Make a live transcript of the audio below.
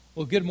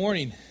Well, good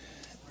morning.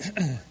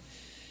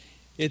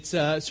 It's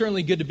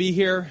certainly good to be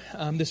here.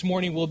 This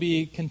morning we'll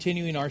be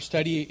continuing our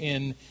study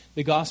in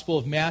the Gospel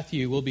of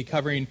Matthew. We'll be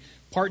covering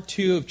part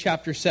 2 of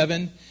chapter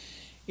 7.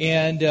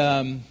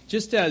 And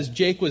just as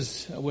Jake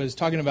was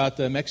talking about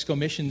the Mexico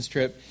missions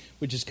trip,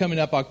 which is coming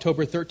up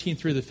October 13th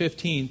through the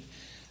 15th,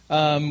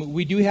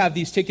 we do have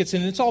these tickets,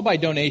 and it's all by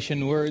donation.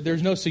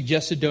 There's no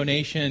suggested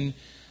donation.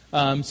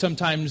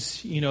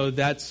 Sometimes,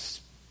 that's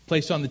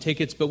placed on the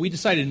tickets, but we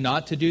decided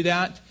not to do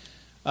that.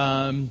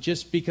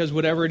 Just because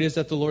whatever it is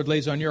that the Lord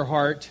lays on your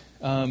heart,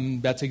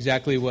 that's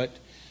exactly what,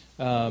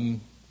 should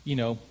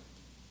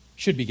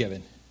be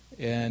given.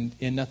 And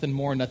nothing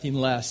more, nothing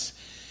less.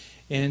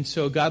 And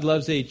so God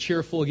loves a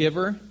cheerful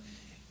giver.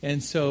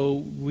 And so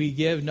we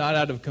give not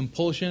out of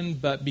compulsion,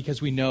 but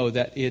because we know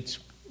that it's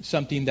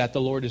something that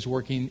the Lord is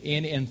working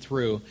in and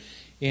through.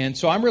 And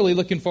so I'm really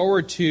looking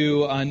forward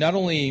to not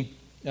only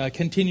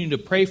continuing to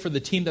pray for the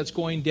team that's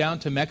going down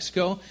to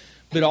Mexico,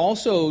 but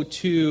also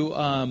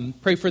to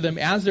pray for them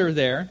as they're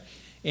there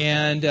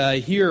and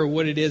hear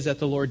what it is that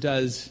the Lord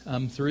does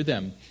through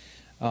them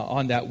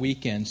on that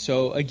weekend.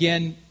 So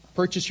again,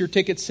 purchase your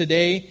tickets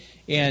today,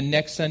 and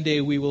next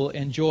Sunday we will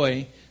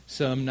enjoy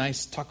some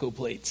nice taco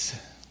plates.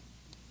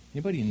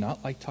 Anybody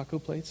not like taco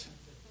plates?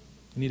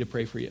 I need to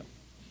pray for you.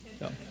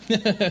 So.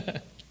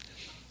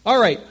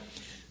 All right.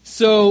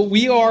 So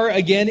we are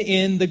again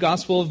in the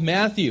Gospel of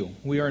Matthew.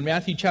 We are in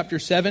Matthew chapter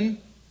 7,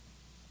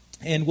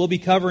 and we'll be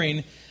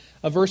covering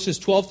verses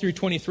 12 through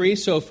 23,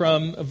 so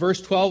from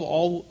verse 12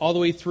 all the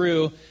way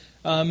through,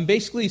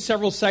 basically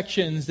several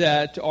sections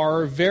that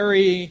are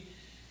very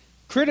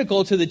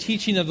critical to the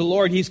teaching of the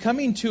Lord. He's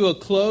coming to a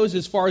close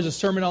as far as the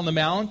Sermon on the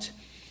Mount,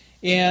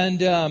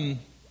 and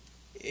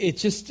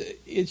it's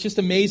just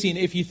amazing.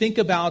 If you think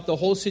about the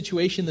whole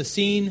situation, the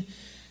scene,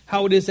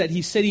 how it is that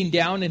he's sitting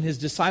down and his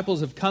disciples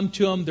have come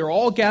to him, they're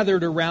all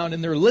gathered around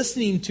and they're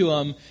listening to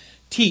him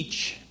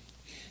teach.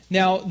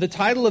 Now, the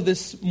title of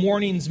this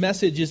morning's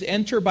message is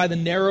Enter by the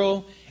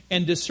Narrow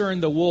and Discern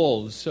the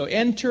Wolves. So,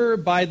 enter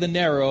by the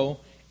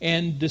narrow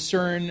and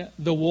discern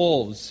the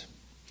wolves.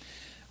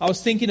 I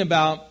was thinking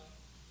about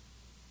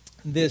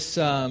this,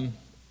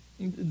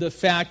 the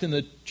fact and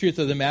the truth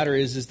of the matter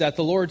is that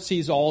the Lord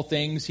sees all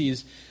things.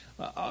 He's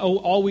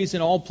always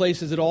in all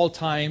places at all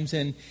times,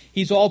 and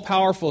He's all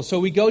powerful. So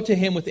we go to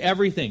Him with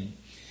everything.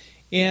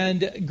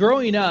 And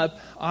growing up,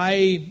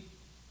 I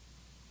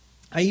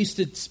used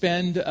to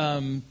spend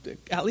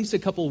at least a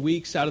couple of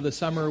weeks out of the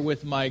summer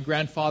with my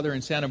grandfather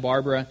in Santa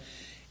Barbara.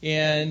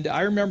 And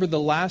I remember the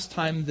last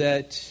time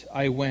that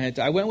I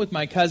went with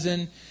my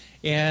cousin,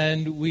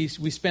 and we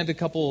spent a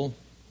couple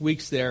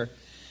weeks there.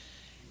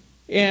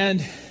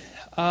 And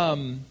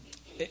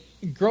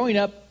growing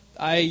up,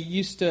 I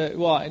used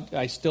to,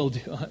 I still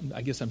do,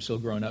 I guess I'm still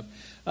growing up.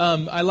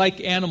 I like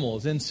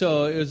animals, and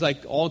so it was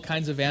like all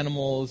kinds of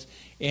animals.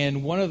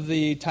 And one of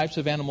the types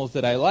of animals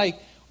that I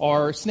like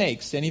are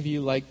snakes. Any of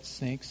you like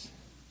snakes?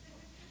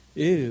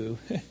 Ew.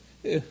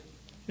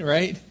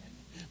 Right?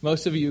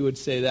 Most of you would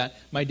say that.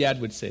 My dad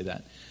would say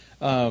that.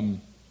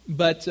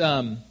 But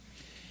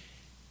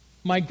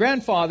my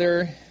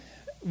grandfather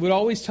would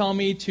always tell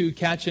me to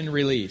catch and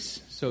release.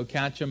 So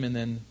catch them and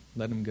then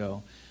let them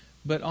go.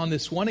 But on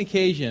this one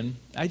occasion,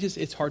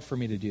 it's hard for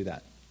me to do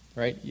that.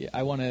 Right?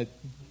 I want to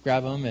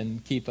grab them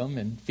and keep them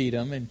and feed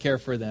them and care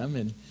for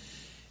them.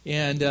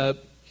 And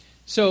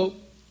so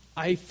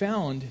I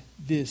found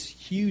this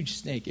huge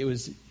snake. It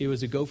was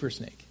a gopher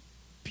snake.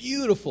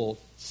 Beautiful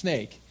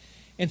snake.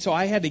 And so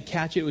I had to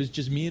catch it. It was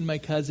just me and my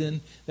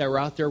cousin that were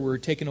out there. We were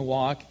taking a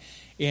walk.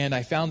 And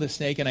I found the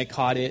snake and I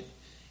caught it.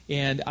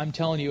 And I'm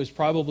telling you, it was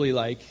probably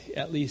like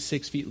at least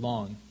 6 feet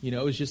long. It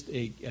was just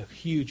a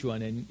huge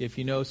one. And if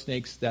you know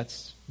snakes,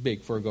 that's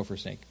big for a gopher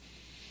snake.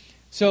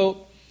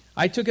 So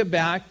I took it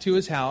back to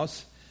his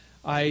house.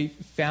 I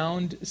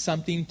found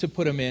something to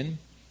put him in.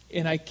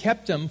 And I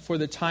kept him for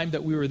the time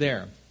that we were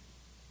there.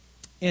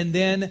 And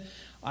then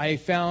I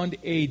found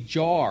a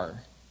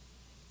jar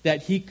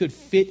that he could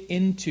fit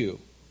into.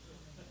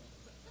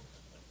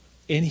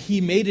 And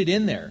he made it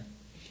in there.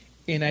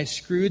 And I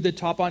screwed the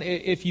top on.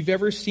 If you've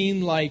ever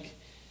seen like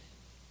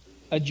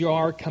a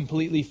jar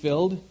completely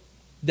filled,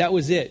 that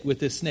was it with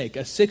this snake. A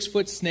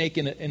 6-foot snake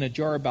in a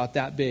jar about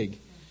that big.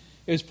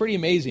 It was pretty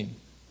amazing.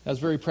 I was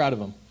very proud of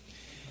him.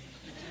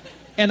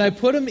 And I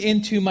put him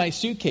into my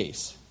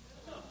suitcase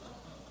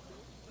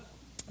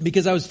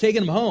because I was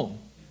taking him home.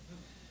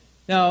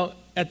 Now,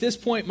 at this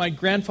point, my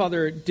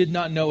grandfather did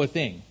not know a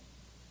thing,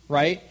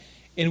 right?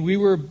 And we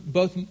were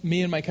both,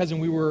 me and my cousin,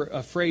 we were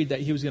afraid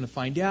that he was going to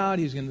find out.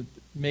 He was going to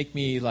make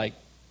me,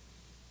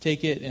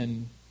 take it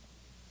and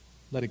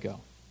let it go.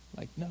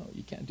 Like, no,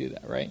 you can't do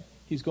that, right?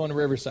 He's going to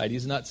Riverside.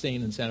 He's not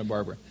staying in Santa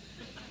Barbara.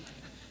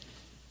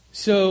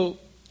 So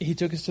he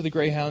took us to the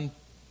Greyhound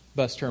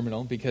bus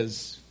terminal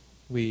because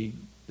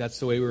that's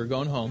the way we were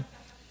going home.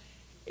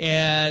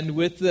 And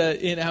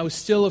I was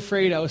still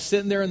afraid. I was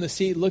sitting there in the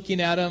seat looking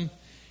at him.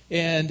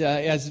 And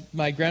as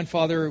my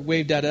grandfather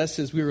waved at us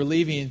as we were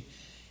leaving,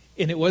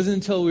 And it wasn't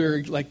until we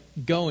were like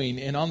going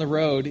and on the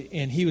road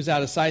and he was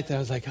out of sight that I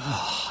was like,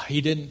 oh, he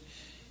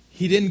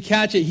didn't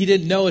catch it. He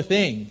didn't know a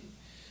thing.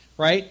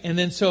 Right? And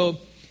then so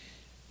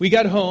we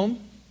got home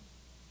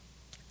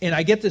and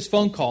I get this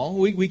phone call.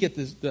 We get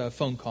this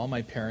phone call,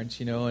 my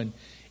parents, and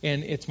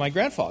it's my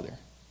grandfather.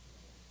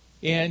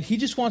 And he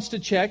just wants to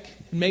check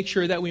and make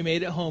sure that we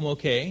made it home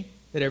okay,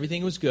 that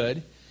everything was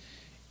good.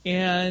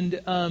 And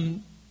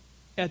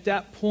at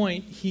that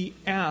point, he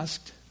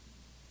asked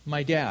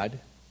my dad,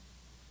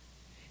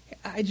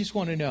 I just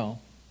want to know,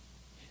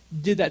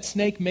 did that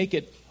snake make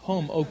it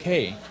home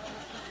okay?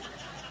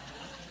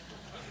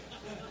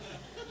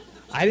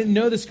 I didn't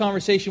know this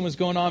conversation was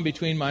going on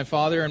between my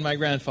father and my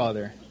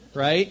grandfather,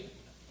 right?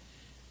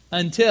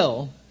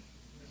 Until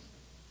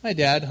my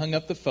dad hung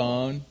up the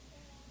phone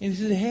and he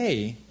said,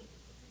 hey,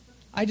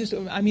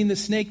 the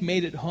snake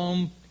made it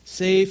home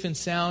safe and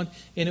sound,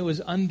 and it was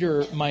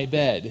under my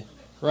bed,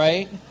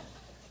 right?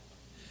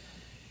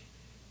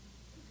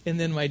 And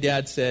then my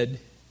dad said,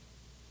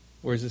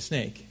 where's the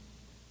snake?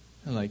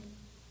 I'm like,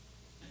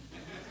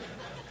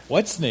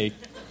 what snake?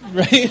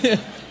 Right?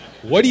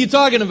 What are you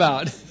talking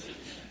about?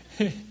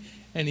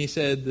 And he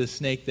said, the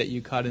snake that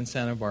you caught in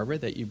Santa Barbara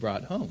that you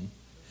brought home.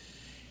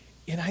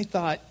 And I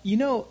thought,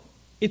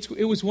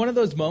 it was one of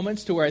those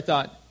moments to where I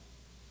thought,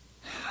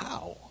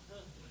 how?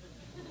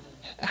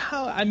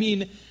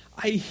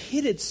 I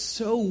hid it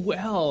so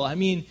well.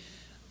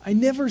 I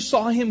never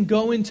saw him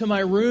go into my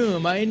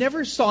room. I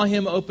never saw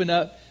him open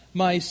up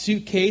my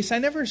suitcase. I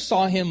never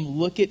saw him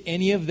look at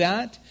any of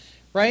that,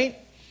 right?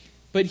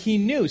 But he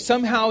knew.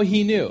 Somehow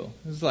he knew.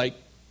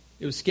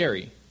 It was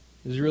scary.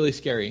 It was really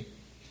scary.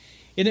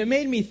 And it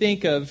made me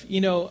think of,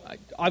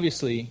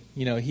 obviously,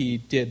 he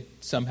did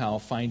somehow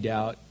find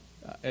out.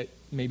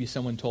 Maybe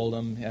someone told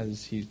him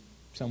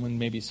someone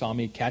maybe saw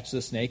me catch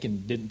the snake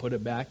and didn't put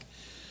it back.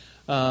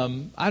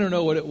 I don't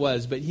know what it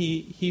was, but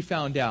he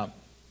found out.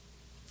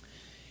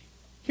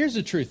 Here's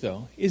the truth,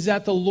 though, is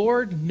that the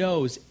Lord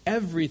knows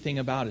everything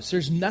about us.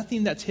 There's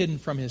nothing that's hidden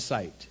from His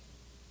sight.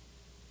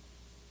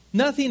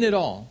 Nothing at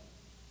all.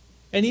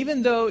 And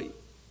even though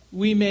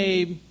we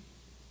may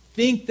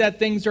think that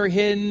things are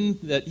hidden,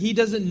 that He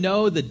doesn't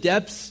know the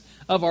depths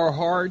of our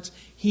hearts,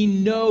 He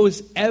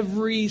knows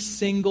every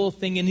single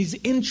thing, and He's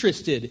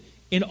interested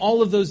in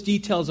all of those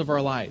details of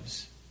our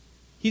lives.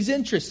 He's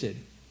interested.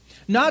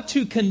 Not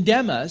to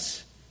condemn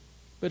us,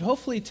 but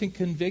hopefully to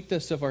convict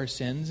us of our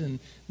sins and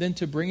then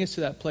to bring us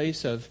to that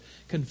place of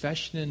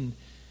confession and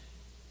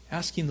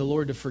asking the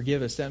Lord to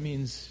forgive us. That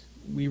means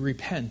we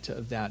repent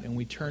of that and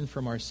we turn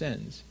from our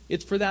sins.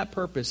 It's for that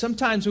purpose.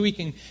 Sometimes we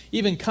can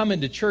even come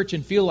into church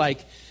and feel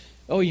like,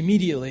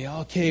 immediately,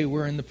 okay,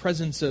 we're in the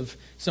presence of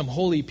some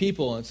holy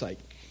people. And it's like,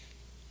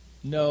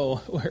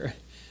 no,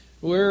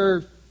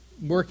 we're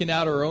working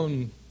out our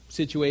own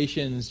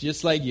situations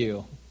just like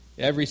you,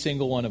 every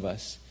single one of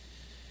us.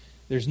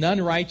 There's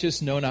none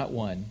righteous, no, not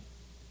one.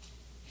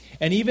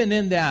 And even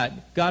in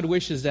that, God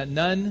wishes that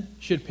none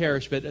should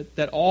perish, but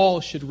that all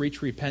should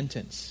reach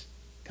repentance.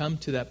 Come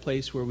to that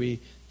place where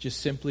we just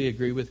simply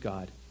agree with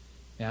God,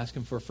 ask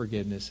Him for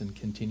forgiveness, and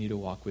continue to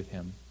walk with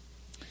Him.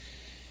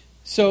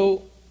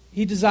 So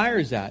He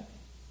desires that.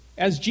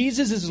 As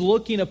Jesus is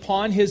looking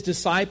upon His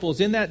disciples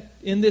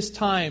in this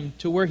time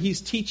to where He's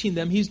teaching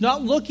them, He's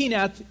not looking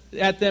at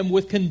them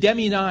with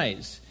condemning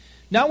eyes,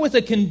 not with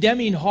a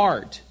condemning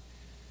heart,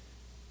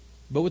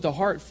 but with a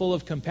heart full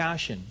of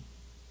compassion.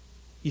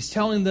 He's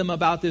telling them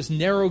about this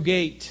narrow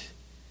gate,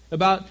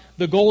 about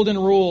the golden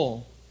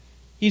rule.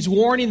 He's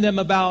warning them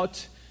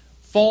about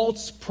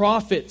false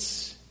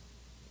prophets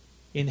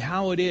and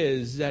how it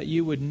is that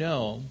you would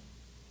know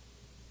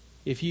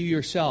if you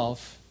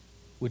yourself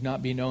would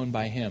not be known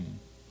by Him.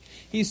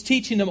 He's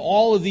teaching them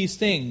all of these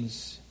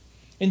things.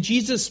 And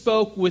Jesus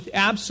spoke with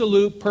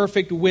absolute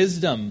perfect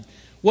wisdom.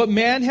 What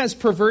man has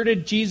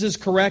perverted, Jesus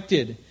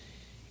corrected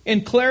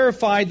and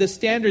clarified the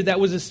standard that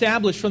was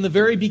established from the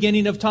very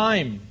beginning of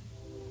time.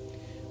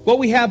 What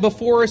we have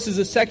before us is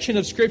a section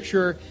of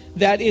Scripture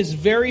that is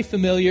very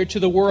familiar to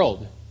the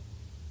world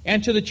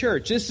and to the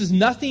church. This is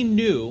nothing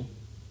new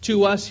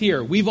to us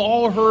here. We've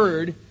all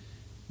heard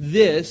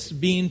this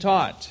being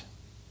taught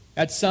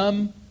at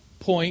some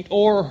point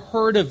or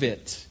heard of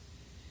it.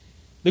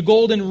 The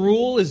golden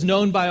rule is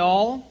known by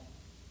all.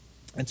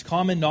 It's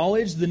common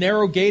knowledge. The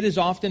narrow gate is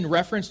often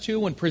referenced to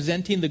when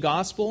presenting the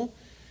gospel.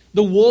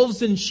 The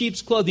wolves in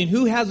sheep's clothing.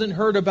 Who hasn't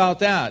heard about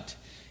that?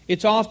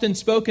 It's often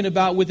spoken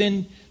about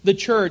within the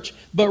church,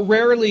 but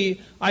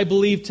rarely, I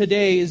believe,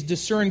 today is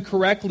discerned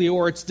correctly,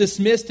 or it's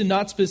dismissed and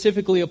not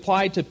specifically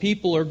applied to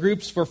people or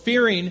groups for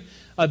fearing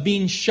of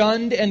being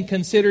shunned and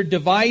considered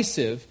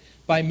divisive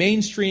by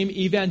mainstream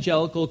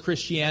evangelical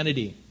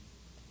Christianity.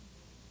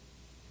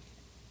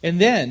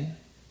 And then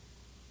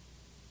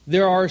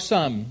there are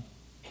some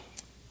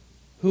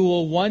who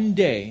will one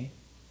day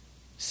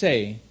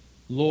say,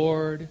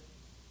 Lord,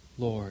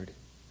 Lord.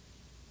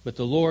 But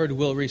the Lord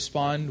will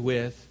respond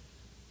with,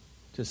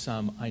 to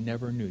some, I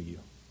never knew you.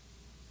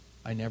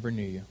 I never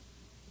knew you.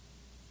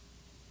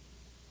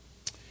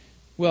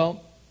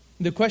 Well,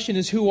 the question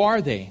is, who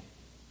are they?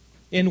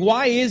 And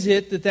why is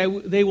it that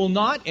they will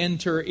not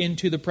enter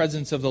into the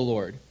presence of the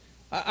Lord?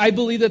 I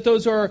believe that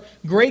those are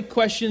great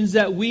questions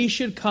that we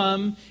should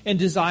come and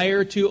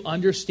desire to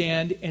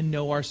understand and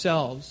know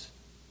ourselves.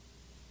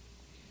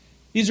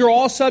 These are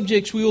all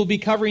subjects we will be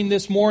covering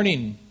this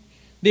morning.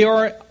 They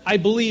are, I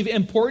believe,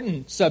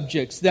 important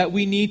subjects that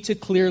we need to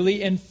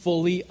clearly and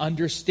fully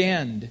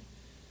understand.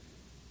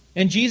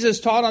 And Jesus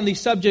taught on these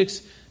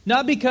subjects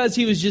not because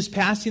he was just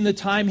passing the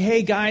time.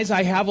 Hey guys,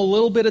 I have a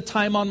little bit of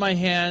time on my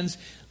hands.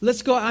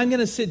 Let's go. I'm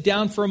going to sit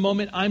down for a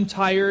moment. I'm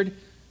tired.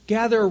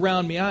 Gather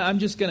around me. I'm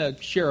just going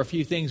to share a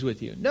few things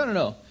with you.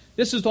 No.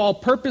 This is all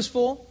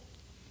purposeful.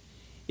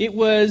 It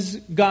was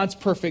God's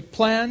perfect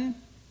plan.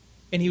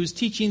 And he was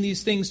teaching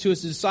these things to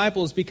his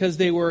disciples because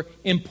they were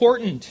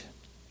important.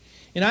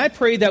 And I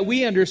pray that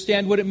we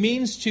understand what it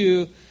means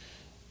to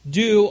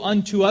do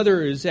unto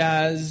others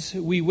as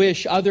we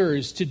wish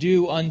others to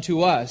do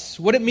unto us.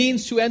 What it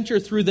means to enter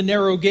through the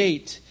narrow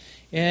gate,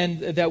 and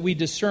that we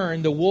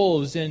discern the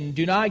wolves and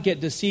do not get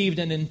deceived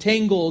and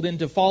entangled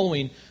into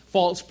following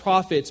false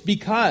prophets,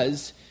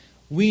 because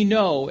we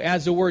know,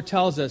 as the Word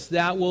tells us,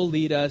 that will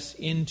lead us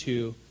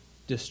into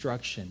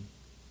destruction.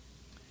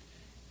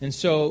 And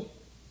so,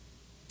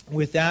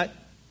 with that,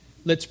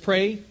 let's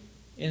pray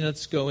and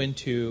let's go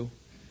into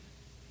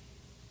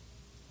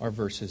our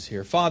verses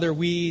here. Father,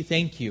 we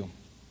thank you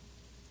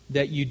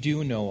that you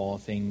do know all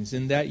things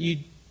and that you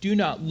do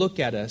not look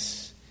at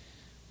us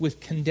with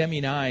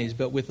condemning eyes,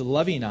 but with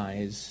loving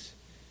eyes,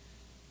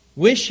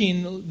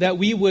 wishing that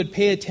we would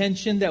pay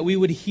attention, that we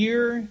would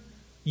hear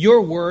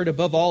your word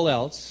above all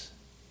else.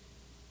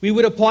 We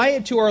would apply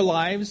it to our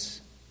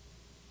lives.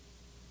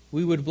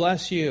 We would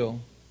bless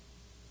you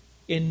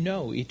and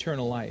know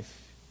eternal life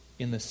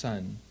in the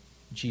Son,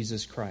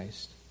 Jesus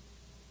Christ.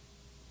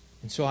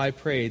 And so I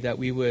pray that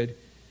we would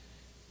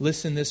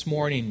listen this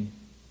morning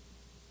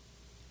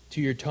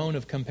to your tone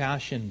of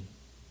compassion,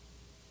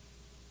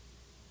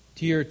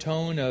 to your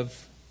tone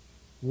of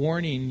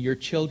warning your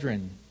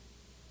children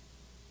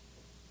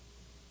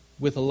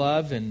with a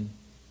love and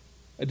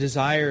a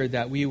desire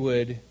that we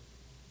would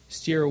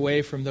steer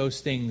away from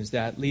those things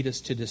that lead us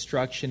to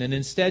destruction and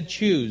instead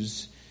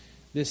choose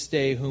this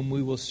day whom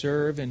we will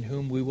serve and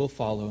whom we will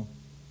follow.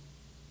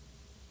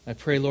 I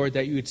pray, Lord,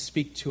 that you would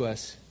speak to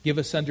us, give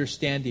us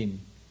understanding,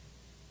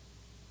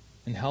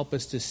 and help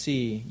us to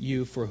see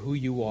you for who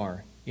you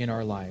are in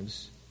our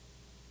lives.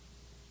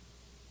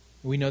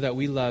 We know that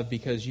we love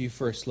because you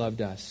first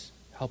loved us.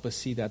 Help us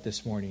see that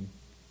this morning.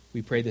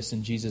 We pray this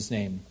in Jesus'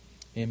 name.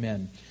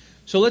 Amen.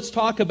 So let's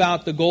talk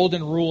about the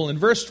golden rule. In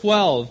verse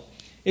 12,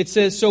 it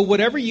says, "So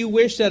whatever you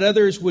wish that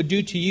others would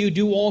do to you,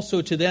 do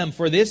also to them,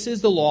 for this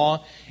is the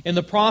law and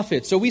the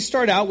prophets." So we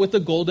start out with the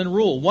golden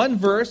rule. One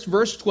verse,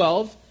 verse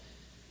 12.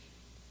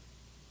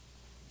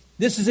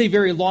 This is a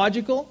very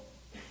logical,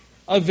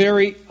 a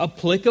very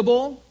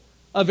applicable,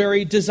 a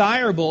very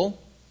desirable,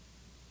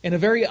 and a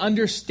very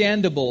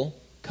understandable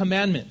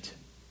commandment.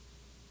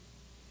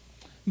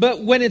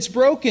 But when it's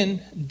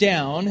broken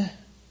down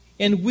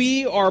and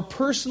we are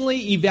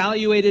personally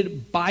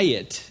evaluated by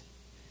it,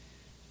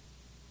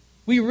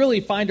 we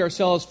really find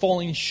ourselves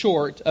falling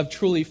short of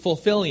truly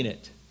fulfilling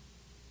it.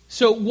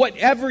 So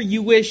whatever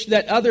you wish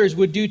that others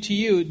would do to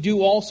you,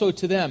 do also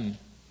to them.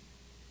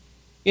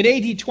 In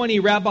AD 20,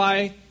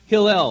 Rabbi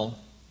Hillel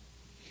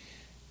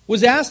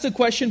was asked a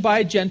question by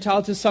a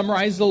Gentile to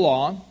summarize the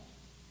law,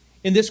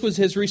 and this was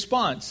his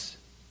response.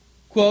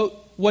 Quote,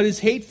 "What is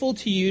hateful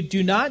to you,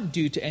 do not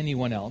do to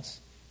anyone else.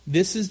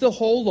 This is the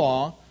whole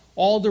law.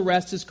 All the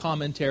rest is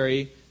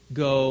commentary.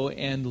 Go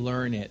and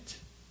learn it."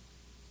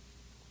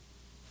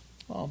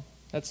 Well,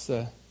 that's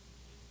the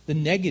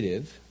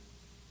negative,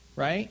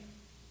 right?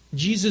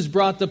 Jesus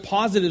brought the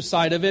positive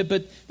side of it,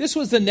 but this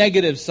was the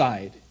negative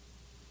side.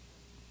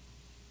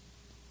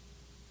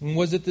 And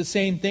was it the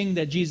same thing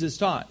that Jesus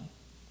taught?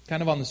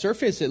 Kind of on the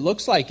surface, it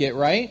looks like it,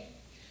 right?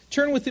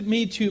 Turn with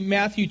me to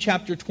Matthew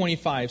chapter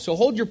 25. So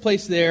hold your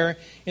place there,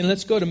 and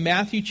let's go to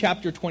Matthew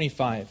chapter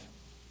 25.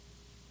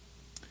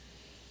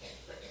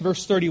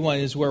 Verse 31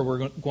 is where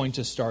we're going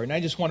to start, and I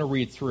just want to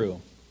read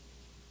through.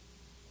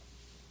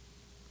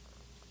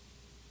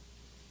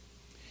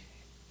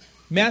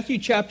 Matthew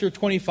chapter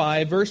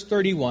 25, verse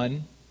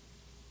 31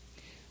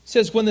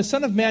 says, "When the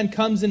Son of Man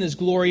comes in his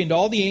glory and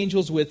all the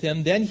angels with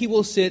him, then he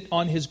will sit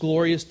on his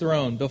glorious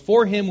throne.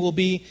 Before him will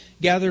be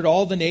gathered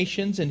all the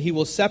nations, and he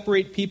will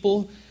separate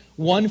people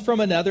one from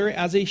another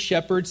as a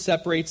shepherd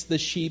separates the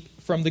sheep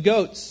from the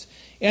goats.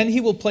 And he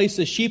will place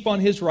the sheep on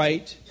his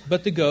right,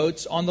 but the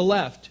goats on the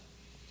left.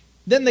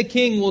 Then the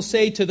king will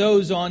say to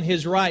those on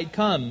his right,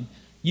 'Come,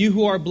 you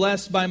who are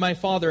blessed by my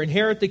Father,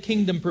 inherit the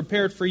kingdom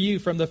prepared for you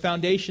from the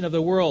foundation of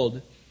the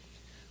world.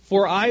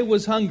 For I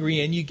was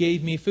hungry, and you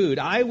gave me food.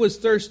 I was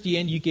thirsty,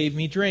 and you gave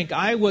me drink.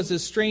 I was a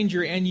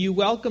stranger, and you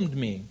welcomed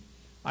me.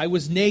 I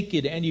was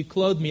naked, and you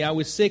clothed me. I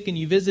was sick, and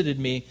you visited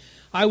me.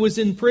 I was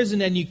in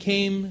prison, and you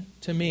came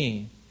to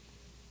me."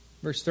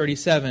 Verse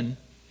 37,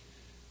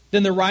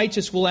 "Then the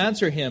righteous will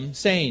answer him,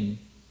 saying,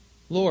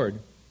 'Lord,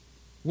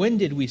 when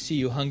did we see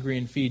you hungry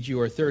and feed you,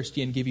 or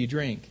thirsty and give you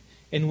drink?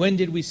 And when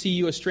did we see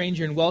you a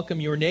stranger and welcome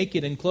you, or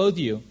naked and clothe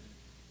you?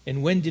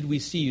 And when did we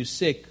see you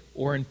sick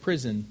or in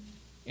prison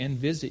and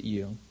visit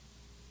you?"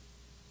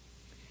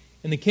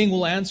 And the king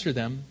will answer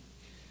them,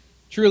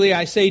 "Truly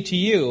I say to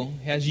you,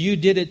 as you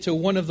did it to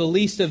one of the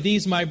least of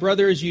these my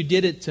brothers, you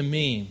did it to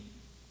me."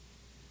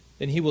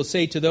 Then he will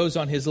say to those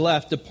on his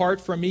left,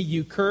 "Depart from me,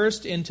 you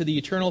cursed, into the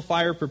eternal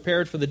fire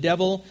prepared for the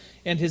devil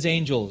and his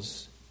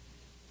angels.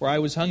 For I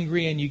was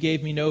hungry, and you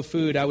gave me no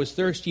food. I was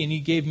thirsty, and you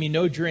gave me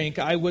no drink.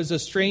 I was a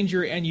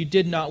stranger, and you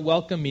did not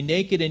welcome me.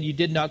 Naked, and you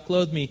did not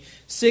clothe me.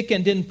 Sick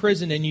and in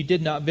prison, and you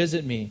did not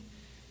visit me."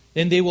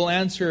 Then they will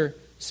answer,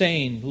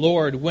 saying,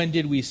 "Lord, when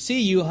did we see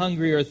you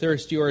hungry or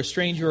thirsty, or a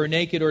stranger, or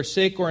naked, or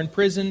sick, or in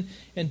prison,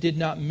 and did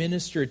not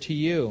minister to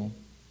you?"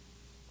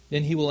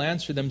 Then he will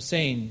answer them,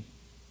 saying,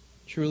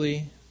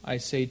 "Truly I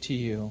say to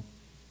you,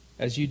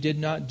 as you did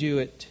not do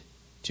it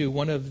to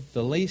one of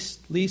the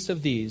least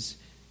of these,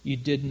 you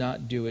did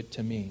not do it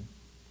to me."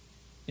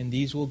 And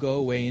these will go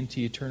away into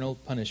eternal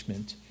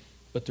punishment,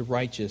 but the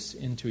righteous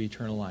into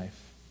eternal life.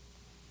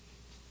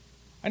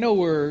 I know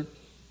we're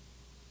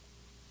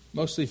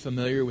mostly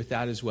familiar with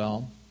that as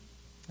well,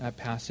 that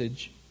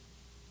passage.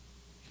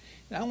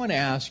 And I want to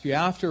ask you,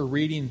 after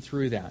reading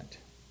through that,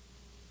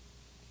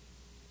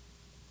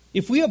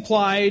 if we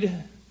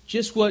applied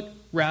just what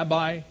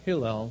Rabbi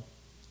Hillel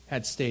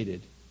had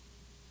stated,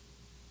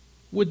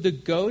 would the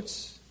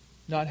goats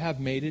not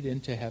have made it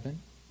into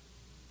heaven?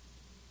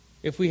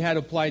 If we had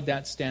applied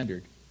that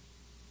standard.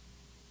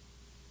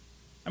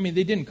 I mean,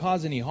 they didn't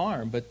cause any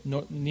harm, but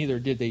neither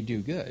did they do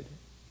good.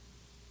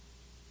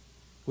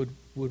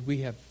 Would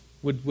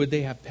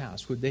they have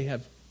passed? Would they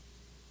have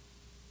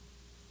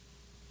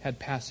had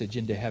passage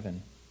into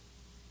heaven?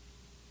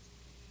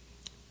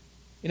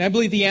 And I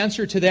believe the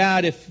answer to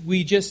that, if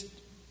we just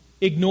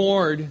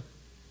ignored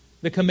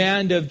the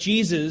command of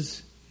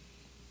Jesus,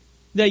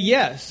 that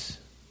yes,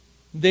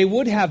 they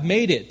would have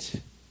made it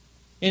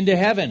into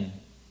heaven.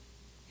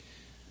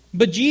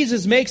 But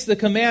Jesus makes the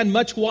command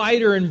much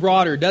wider and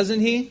broader,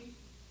 doesn't he?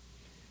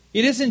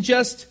 It isn't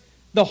just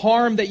the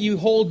harm that you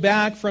hold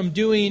back from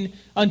doing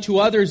unto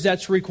others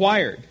that's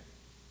required,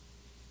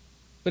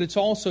 but it's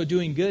also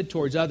doing good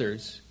towards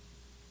others.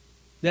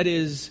 That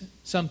is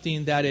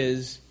something that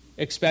is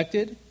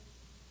expected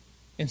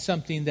and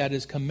something that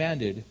is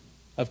commanded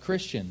of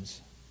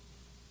Christians.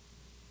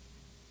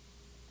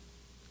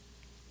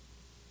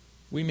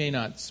 We may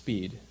not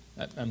speed.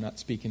 I'm not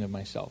speaking of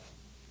myself,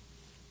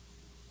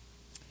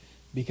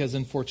 because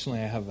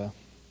unfortunately I have a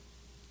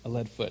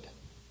lead foot.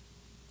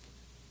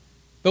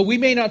 But we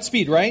may not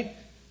speed, right?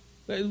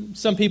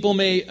 Some people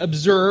may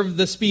observe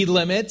the speed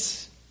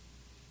limits,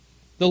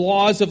 the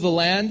laws of the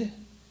land.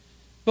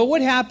 But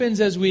what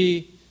happens as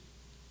we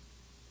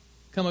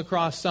come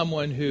across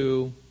someone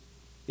who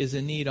is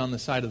in need on the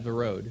side of the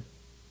road,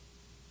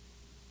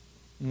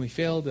 and we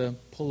fail to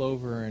pull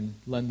over and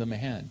lend them a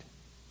hand?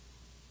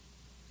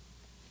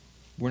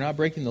 We're not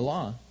breaking the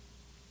law,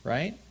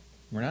 right?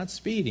 We're not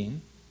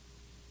speeding.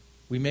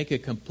 We make a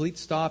complete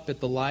stop at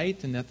the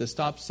light and at the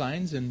stop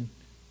signs, and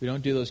we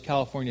don't do those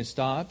California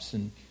stops,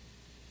 and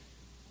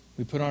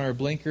we put on our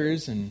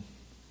blinkers, and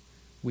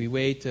we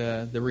wait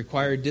the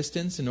required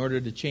distance in order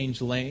to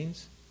change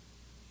lanes.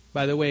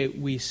 By the way,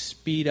 we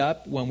speed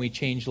up when we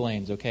change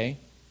lanes, okay?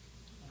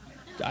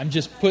 I'm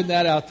just putting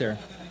that out there.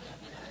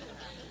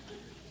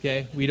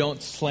 Okay? We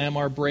don't slam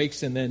our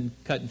brakes and then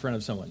cut in front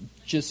of someone.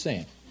 Just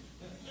saying.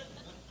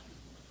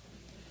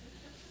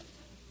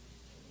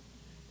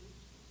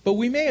 But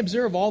we may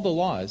observe all the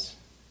laws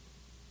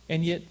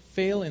and yet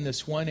fail in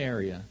this one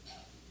area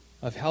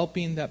of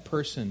helping that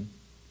person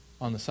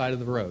on the side of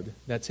the road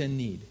that's in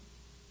need,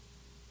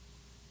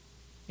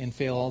 and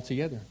fail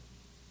altogether.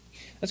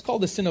 That's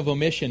called the sin of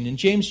omission. In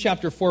James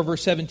chapter 4,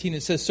 verse 17,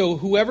 it says, "So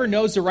whoever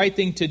knows the right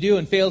thing to do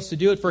and fails to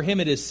do it, for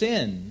him it is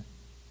sin."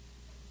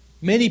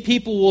 Many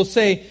people will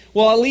say,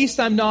 "Well, at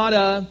least I'm not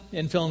a,"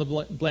 and fill in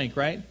the blank,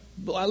 right?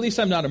 "Well, at least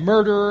I'm not a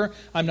murderer,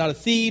 I'm not a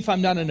thief,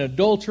 I'm not an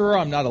adulterer,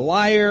 I'm not a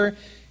liar.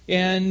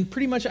 And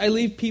pretty much I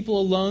leave people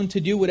alone to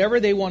do whatever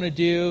they want to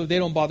do. They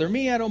don't bother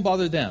me, I don't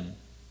bother them.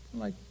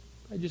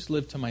 I just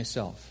live to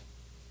myself."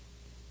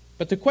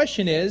 But the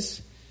question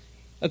is,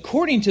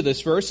 according to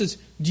this verse, is,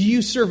 do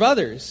you serve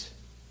others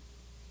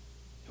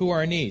who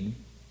are in need?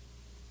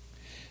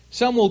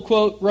 Some will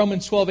quote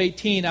Romans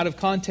 12:18 out of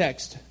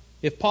context.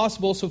 "If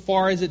possible, so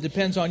far as it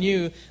depends on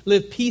you,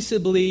 live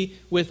peaceably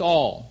with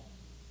all."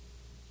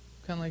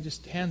 Kind of like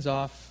just hands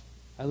off.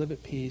 I live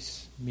at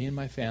peace, me and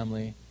my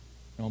family.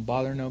 I don't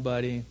bother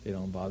nobody. They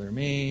don't bother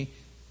me.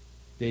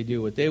 They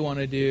do what they want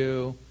to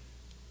do.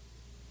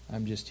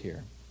 I'm just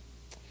here.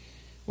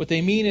 What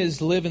they mean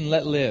is live and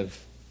let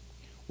live.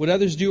 What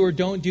others do or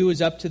don't do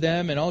is up to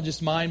them, and I'll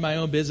just mind my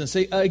own business.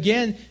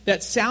 Again,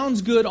 that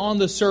sounds good on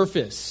the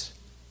surface,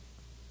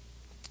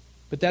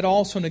 but that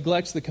also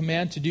neglects the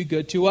command to do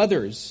good to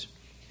others.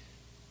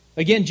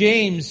 Again,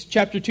 James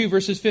chapter 2,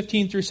 verses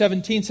 15 through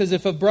 17 says,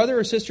 "If a brother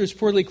or sister is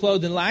poorly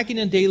clothed and lacking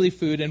in daily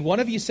food, and one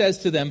of you says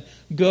to them,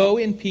 'Go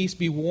in peace,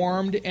 be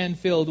warmed and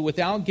filled,'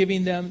 without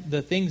giving them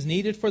the things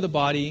needed for the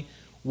body,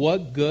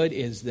 What good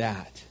is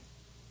that?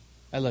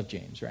 I love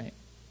James, right?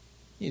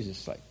 He's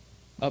just like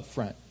up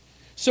front.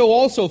 So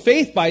also,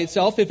 faith by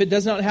itself, if it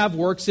does not have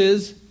works,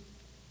 it's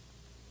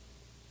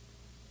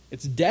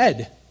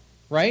dead,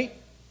 right?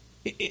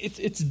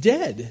 It's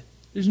dead.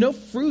 There's no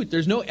fruit.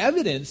 There's no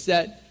evidence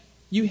that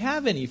you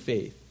have any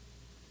faith.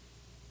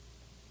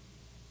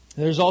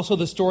 There's also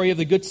the story of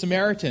the Good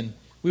Samaritan.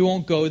 We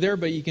won't go there,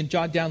 but you can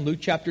jot down Luke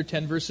chapter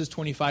 10, verses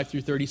 25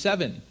 through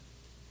 37.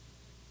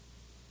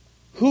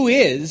 Who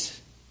is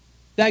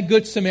that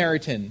Good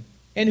Samaritan?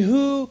 And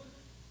who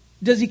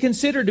does he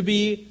consider to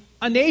be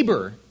a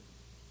neighbor?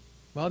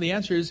 Well, the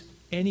answer is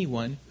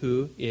anyone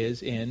who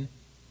is in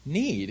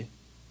need.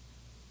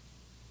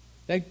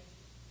 That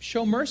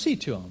show mercy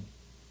to them.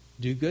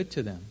 Do good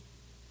to them.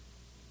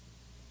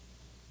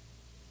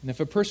 And if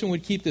a person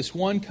would keep this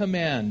one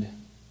command,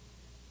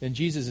 then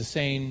Jesus is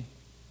saying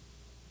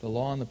the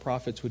law and the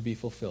prophets would be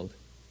fulfilled.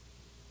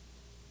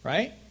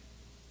 Right?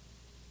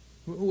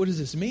 What does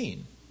this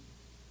mean?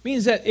 It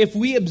means that if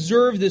we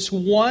observe this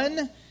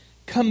one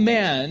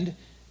command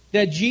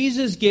that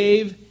Jesus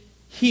gave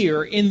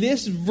here in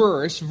this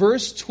verse,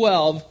 verse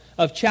 12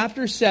 of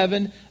chapter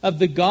 7 of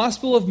the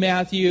Gospel of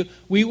Matthew,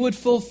 we would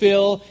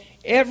fulfill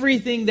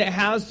everything that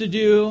has to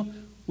do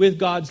with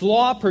God's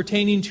law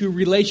pertaining to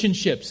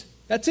relationships.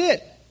 That's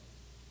it.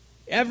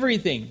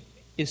 Everything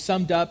is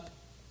summed up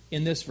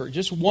in this verse.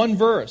 Just one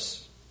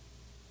verse.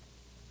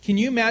 Can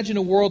you imagine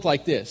a world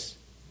like this?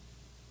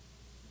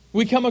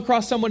 We come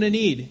across someone in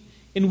need,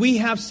 and we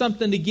have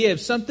something to give,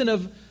 something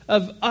of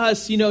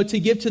us, to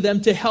give to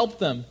them, to help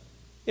them.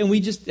 And we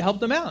just help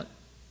them out.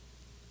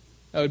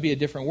 That would be a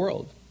different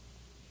world.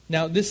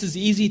 Now, this is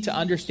easy to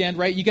understand,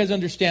 right? You guys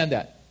understand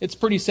that. It's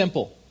pretty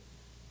simple.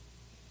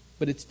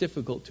 But it's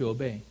difficult to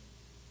obey.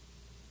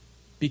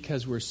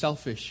 Because we're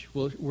selfish.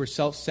 We're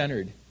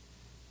self-centered.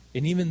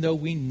 And even though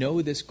we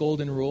know this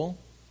golden rule,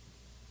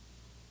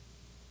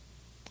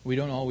 we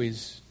don't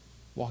always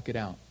walk it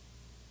out.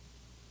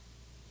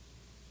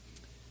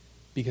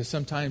 Because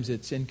sometimes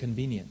it's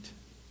inconvenient.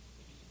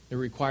 It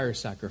requires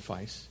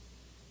sacrifice.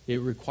 It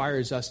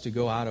requires us to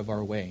go out of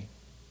our way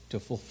to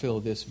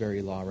fulfill this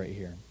very law right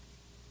here.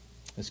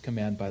 This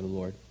command by the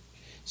Lord.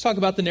 Let's talk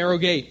about the narrow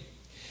gate.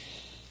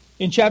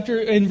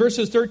 In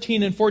verses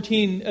 13 and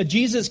 14,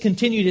 Jesus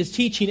continued his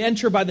teaching,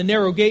 "Enter by the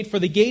narrow gate, for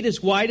the gate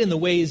is wide and the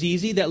way is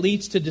easy that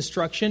leads to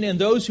destruction, and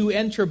those who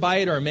enter by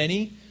it are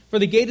many. For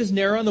the gate is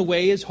narrow and the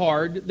way is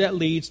hard that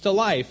leads to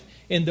life,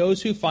 and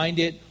those who find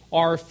it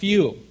are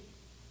few."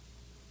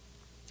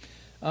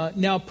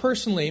 Now,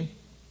 personally,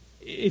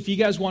 if you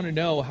guys want to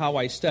know how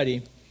I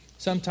study,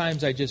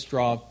 sometimes I just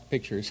draw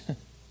pictures.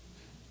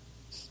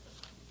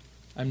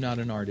 I'm not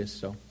an artist,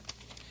 so.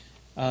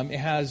 It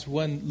has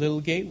one little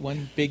gate,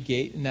 one big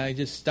gate, and I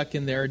just stuck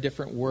in there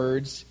different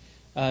words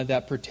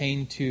that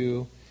pertain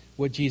to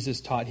what Jesus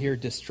taught here.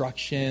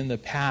 Destruction, the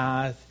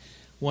path,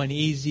 one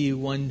easy,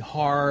 one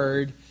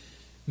hard,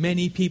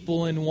 many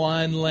people in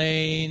one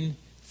lane,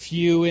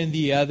 few in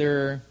the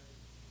other.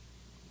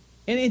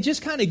 And it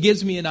just kind of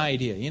gives me an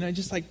idea,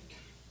 just like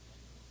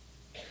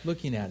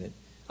looking at it.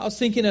 I was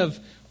thinking of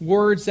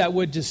words that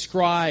would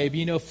describe,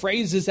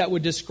 phrases that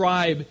would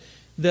describe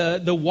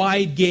the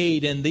wide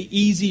gate and the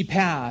easy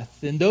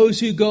path, and those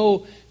who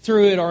go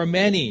through it are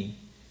many.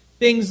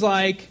 Things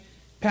like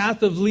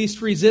path of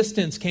least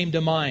resistance came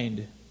to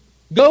mind.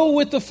 Go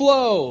with the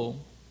flow.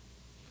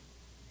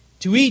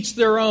 To each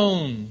their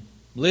own.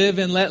 Live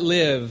and let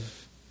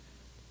live.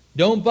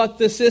 Don't buck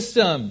the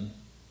system.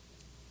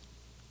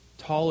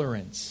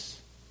 Tolerance.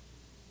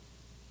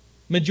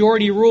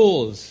 Majority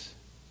rules.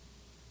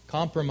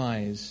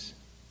 Compromise.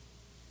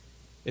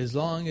 As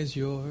long as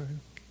you're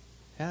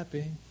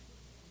happy.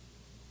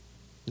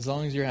 As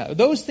long as you're happy.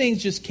 Those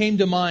things just came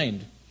to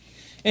mind.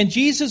 And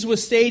Jesus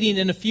was stating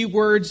in a few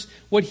words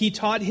what he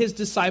taught his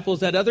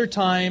disciples at other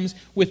times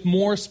with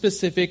more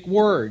specific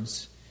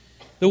words.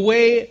 The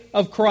way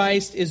of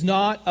Christ is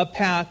not a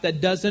path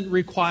that doesn't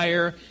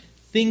require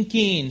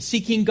thinking,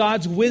 seeking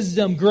God's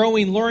wisdom,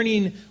 growing,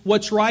 learning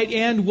what's right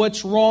and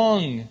what's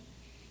wrong.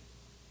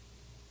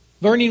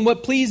 Learning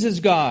what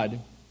pleases God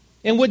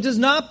and what does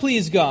not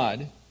please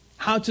God.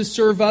 How to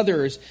serve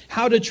others,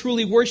 how to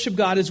truly worship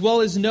God, as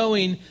well as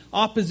knowing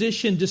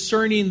opposition,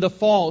 discerning the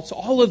faults,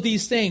 all of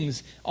these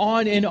things,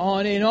 on and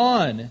on and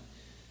on.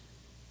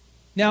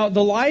 Now,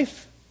 the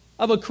life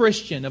of a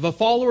Christian, of a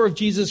follower of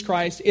Jesus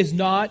Christ, is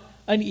not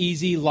an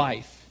easy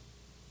life.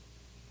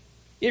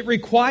 It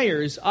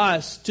requires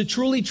us to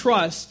truly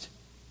trust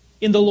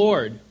in the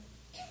Lord.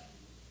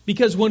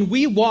 Because when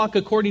we walk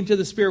according to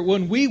the Spirit,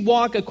 when we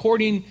walk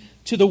according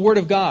to the Word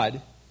of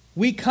God,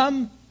 we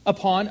come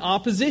upon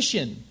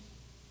opposition.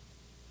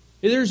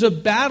 There's a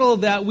battle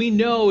that we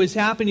know is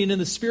happening in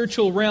the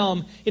spiritual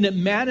realm, and it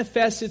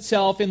manifests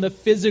itself in the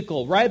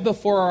physical, right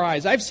before our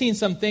eyes. I've seen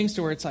some things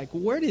to where it's like,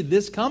 where did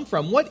this come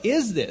from? What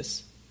is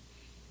this?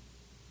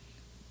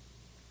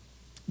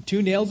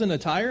 2 nails in a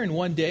tire in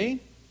one day?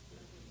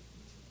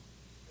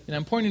 And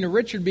I'm pointing to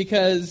Richard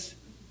because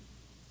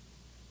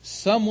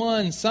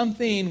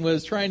something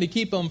was trying to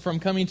keep him from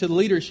coming to the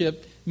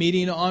leadership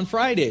meeting on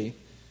Friday.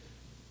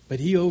 But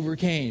he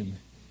overcame.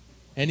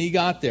 And he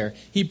got there.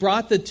 He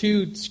brought the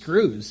 2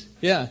 screws.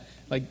 Yeah,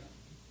 like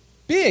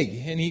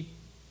big. And he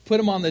put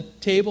them on the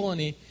table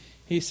and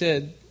he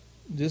said,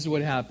 this is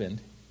what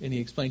happened. And he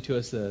explained to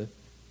us the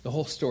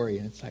whole story.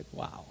 And it's like,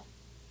 wow.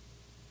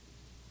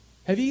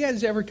 Have you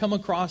guys ever come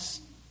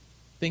across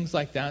things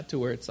like that to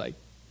where it's like,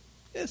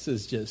 this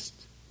is just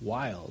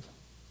wild?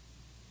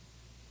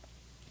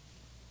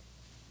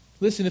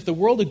 Listen, if the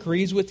world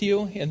agrees with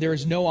you and there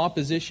is no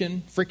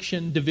opposition,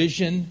 friction,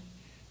 division,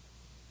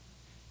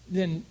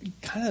 then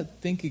kind of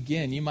think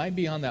again. You might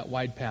be on that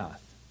wide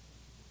path.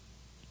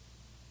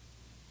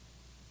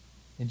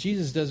 And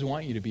Jesus doesn't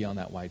want you to be on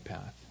that wide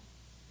path.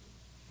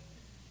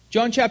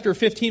 John chapter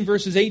 15,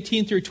 verses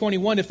 18 through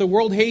 21. If the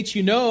world hates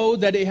you, know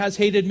that it has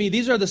hated me.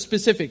 These are the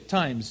specific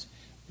times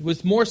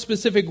with more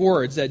specific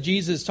words that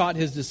Jesus taught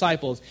his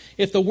disciples.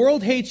 If the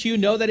world hates you,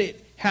 know that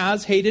it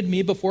has hated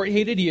me before it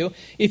hated you.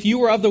 If you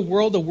were of the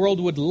world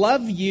would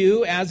love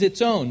you as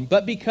its own.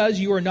 But because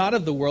you are not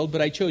of the world,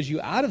 but I chose you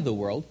out of the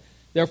world,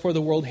 therefore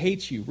the world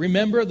hates you.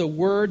 Remember the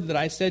word that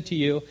I said to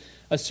you,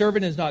 a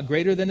servant is not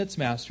greater than its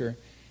master.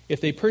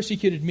 If they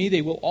persecuted me,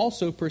 they will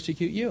also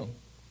persecute you.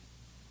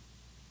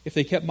 If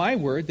they kept my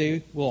word,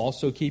 they will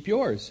also keep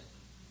yours.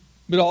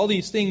 But all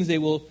these things they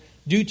will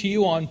do to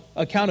you on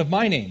account of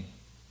my name,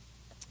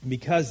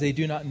 because they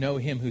do not know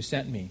him who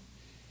sent me.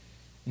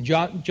 In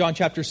John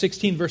chapter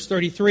 16, verse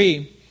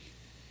 33,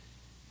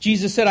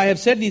 Jesus said, I have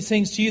said these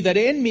things to you, that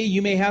in me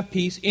you may have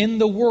peace. In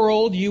the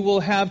world you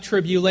will have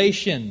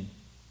tribulation.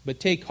 But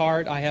take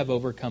heart, I have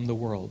overcome the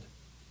world.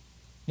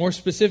 More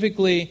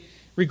specifically,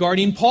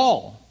 regarding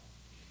Paul.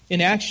 In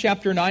Acts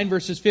chapter 9,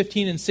 verses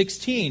 15 and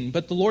 16,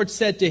 but the Lord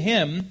said to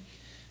him,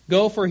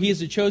 go, for he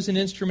is a chosen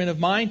instrument of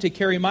mine to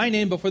carry my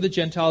name before the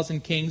Gentiles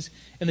and kings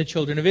and the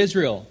children of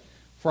Israel.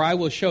 For I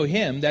will show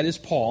him, that is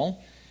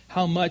Paul,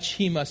 how much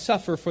he must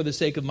suffer for the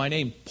sake of my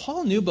name.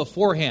 Paul knew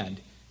beforehand.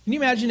 Can you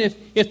imagine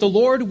if the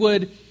Lord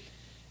would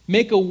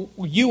make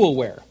you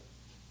aware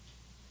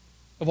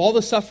of all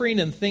the suffering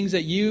and things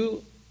that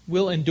you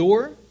will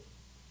endure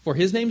for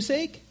his name's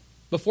sake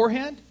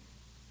beforehand?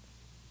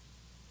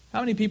 How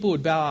many people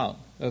would bow out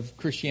of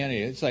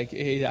Christianity? It's like,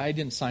 hey, I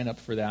didn't sign up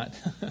for that.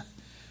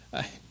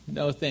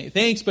 No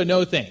thanks, but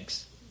no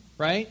thanks.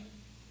 Right?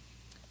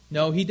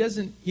 No, he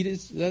doesn't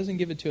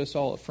give it to us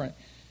all up front.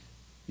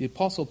 The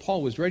Apostle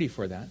Paul was ready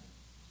for that.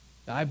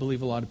 I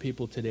believe a lot of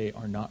people today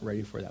are not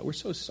ready for that. We're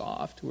so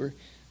soft. We're,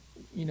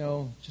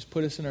 just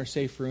put us in our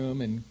safe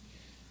room and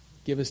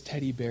give us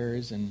teddy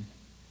bears and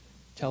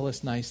tell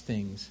us nice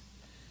things.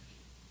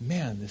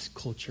 Man, this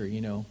culture,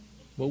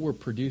 what we're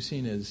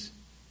producing is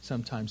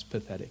sometimes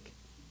pathetic.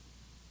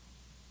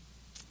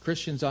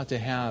 Christians ought to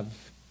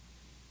have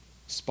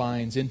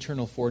spines,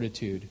 internal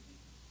fortitude.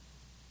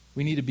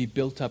 We need to be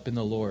built up in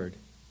the Lord.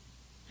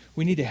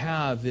 We need to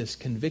have this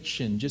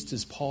conviction just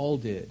as Paul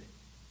did.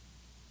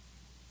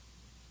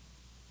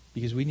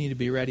 Because we need to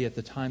be ready at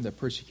the time that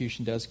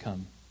persecution does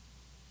come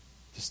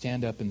to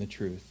stand up in the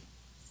truth,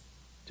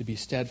 to be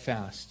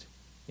steadfast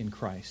in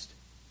Christ,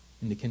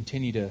 and to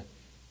continue to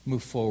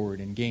move forward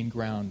and gain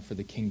ground for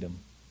the kingdom.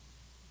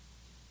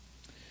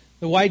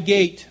 The wide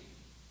gate.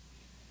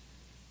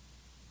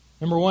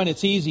 Number one,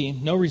 it's easy,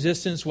 no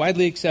resistance,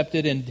 widely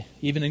accepted, and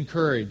even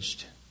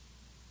encouraged.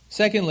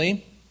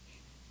 Secondly,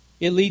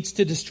 it leads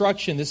to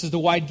destruction. This is the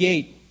wide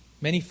gate.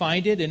 Many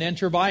find it and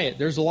enter by it.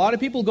 There's a lot of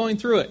people going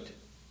through it.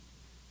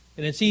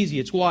 And it's easy,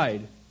 it's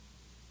wide.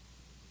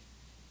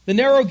 The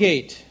narrow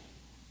gate.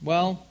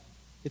 Well,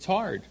 it's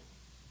hard.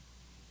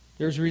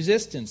 There's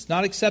resistance,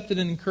 not accepted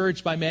and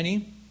encouraged by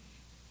many,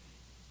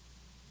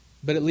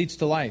 but it leads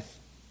to life.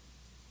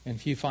 And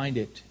few find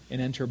it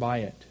and enter by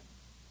it.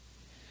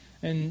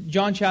 In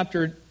John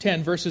chapter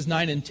 10, verses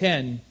 9 and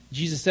 10,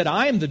 Jesus said,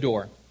 I am the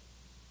door.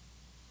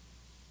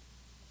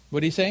 What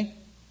did he say?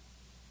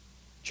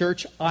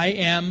 Church, I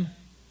am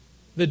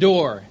the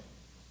door.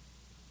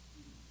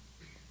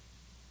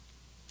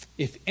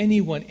 If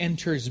anyone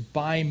enters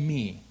by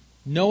me,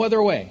 no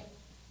other way,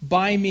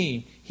 by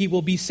me, he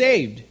will be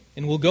saved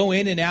and will go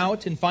in and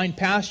out and find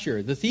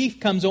pasture. The thief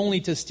comes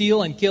only to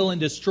steal and kill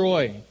and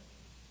destroy.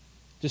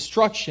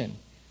 Destruction.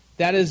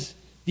 That is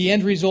the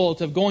end result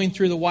of going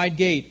through the wide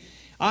gate.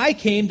 I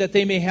came that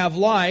they may have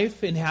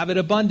life and have it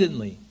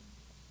abundantly.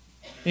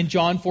 In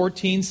John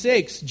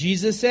 14:6,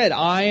 Jesus said,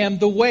 I am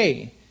the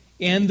way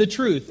and the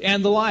truth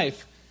and the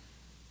life.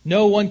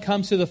 No one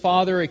comes to the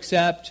Father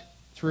except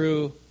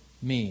through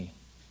me.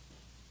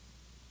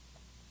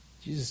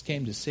 Jesus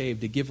came to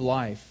save, to give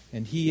life,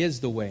 and He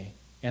is the way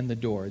and the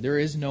door. There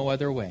is no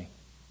other way.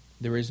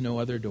 There is no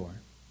other door.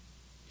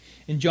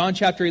 In John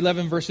chapter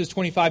 11, verses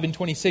 25 and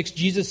 26,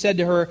 Jesus said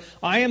to her,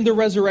 I am the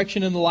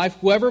resurrection and the life.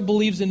 Whoever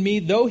believes in me,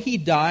 though he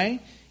die,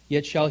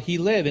 yet shall he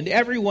live. And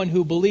everyone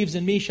who believes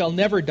in me shall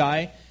never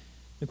die.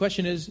 The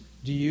question is,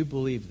 do you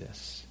believe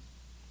this?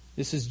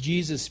 This is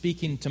Jesus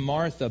speaking to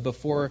Martha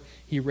before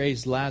He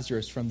raised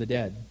Lazarus from the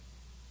dead.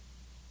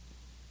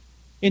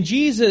 And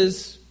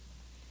Jesus,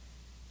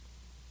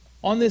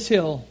 on this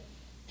hill,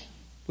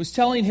 was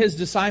telling His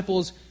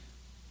disciples,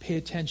 Pay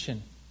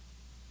attention.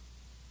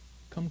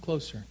 Come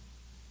closer.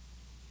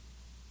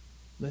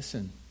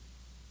 Listen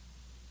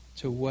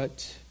to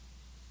what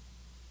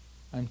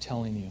I'm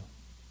telling you.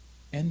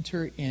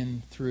 Enter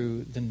in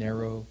through the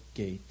narrow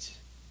gate.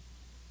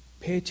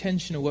 Pay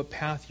attention to what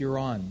path you're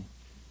on.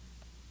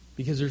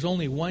 Because there's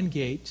only one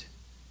gate,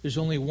 there's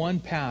only one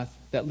path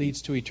that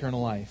leads to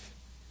eternal life.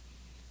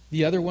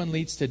 The other one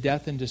leads to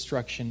death and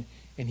destruction,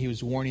 and he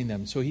was warning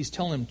them. So he's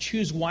telling them,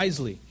 choose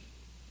wisely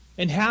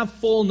and have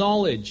full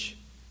knowledge.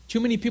 Too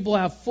many people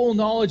have full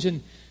knowledge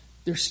and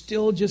they're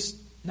still just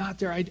not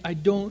there. I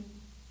don't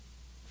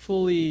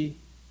fully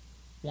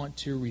want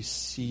to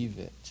receive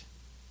it.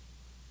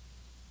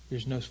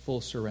 There's no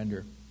full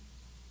surrender.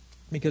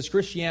 Because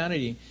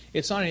Christianity,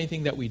 it's not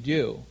anything that we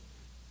do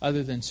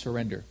other than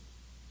surrender.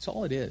 That's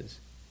all it is.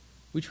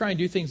 We try and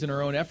do things in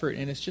our own effort,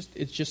 and it's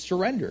just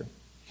surrender.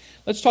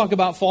 Let's talk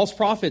about false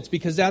prophets,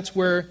 because that's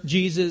where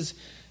Jesus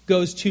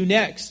goes to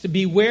next.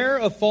 Beware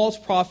of false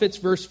prophets,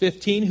 verse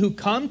 15, who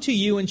come to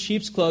you in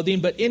sheep's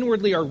clothing, but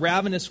inwardly are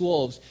ravenous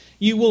wolves.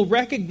 You will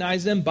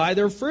recognize them by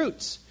their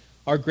fruits.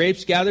 Are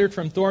grapes gathered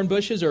from thorn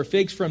bushes or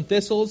figs from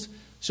thistles?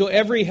 So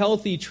every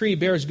healthy tree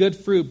bears good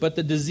fruit, but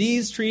the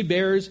diseased tree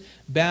bears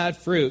bad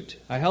fruit.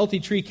 A healthy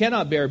tree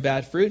cannot bear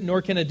bad fruit,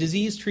 nor can a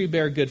diseased tree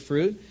bear good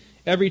fruit.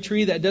 Every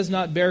tree that does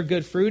not bear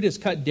good fruit is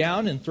cut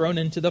down and thrown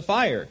into the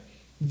fire.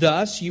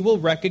 Thus you will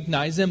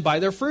recognize them by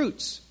their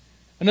fruits.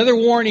 Another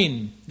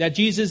warning that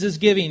Jesus is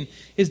giving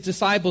his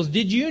disciples.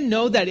 Did you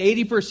know that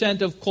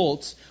 80% of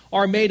cults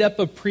are made up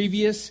of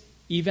previous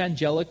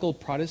evangelical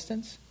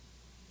Protestants?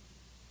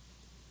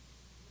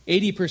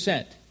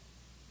 80%.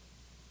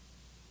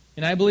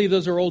 And I believe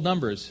those are old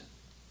numbers.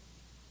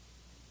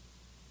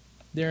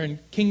 They're in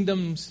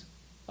Kingdoms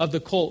of the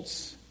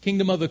Cults.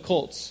 Kingdom of the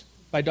Cults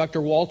by Dr.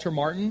 Walter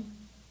Martin.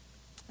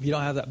 If you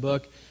don't have that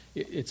book,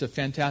 it's a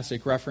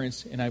fantastic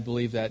reference, and I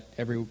believe that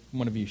every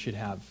one of you should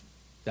have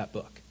that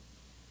book.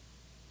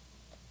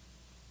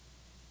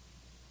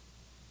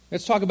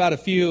 Let's talk about a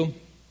few.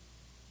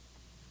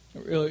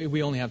 Really,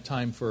 we only have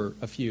time for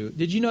a few.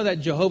 Did you know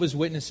that Jehovah's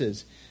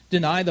Witnesses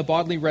deny the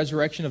bodily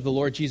resurrection of the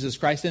Lord Jesus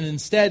Christ and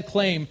instead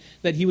claim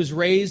that he was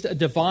raised a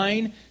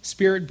divine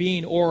spirit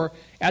being or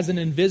as an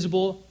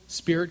invisible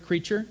spirit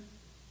creature?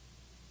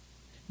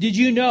 Did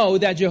you know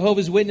that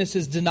Jehovah's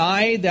Witnesses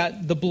deny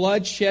that the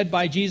blood shed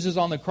by Jesus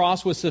on the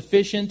cross was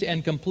sufficient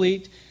and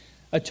complete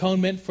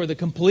atonement for the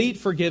complete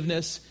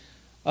forgiveness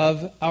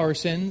of our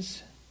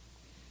sins?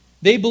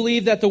 They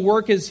believe that the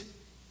work is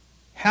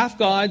half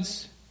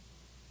God's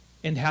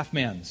and half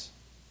man's,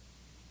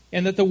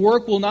 and that the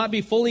work will not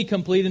be fully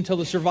complete until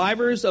the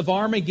survivors of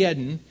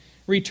Armageddon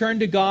return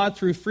to God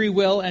through free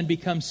will and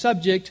become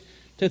subject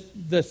to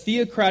the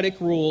theocratic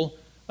rule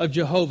of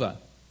Jehovah.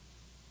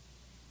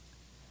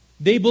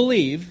 They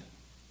believe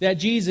that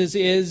Jesus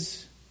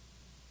is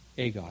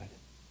a God.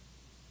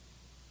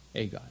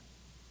 A God.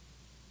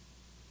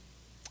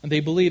 And they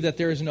believe that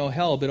there is no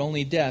hell, but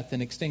only death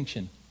and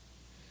extinction.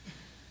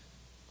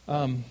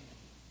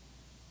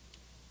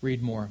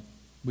 Read more.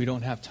 We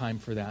don't have time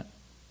for that.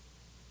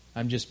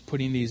 I'm just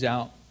putting these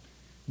out.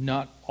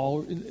 Not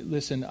all.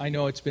 Listen, I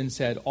know it's been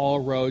said, all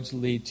roads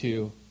lead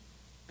to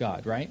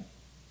God, right?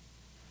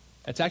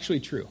 That's actually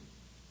true.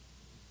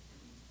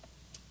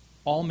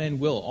 All men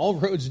will. All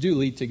roads do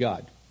lead to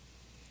God.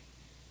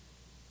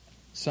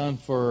 Some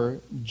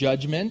for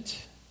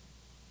judgment,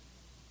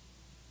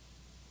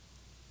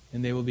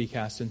 and they will be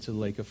cast into the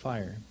lake of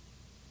fire.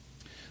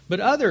 But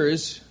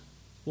others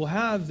will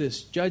have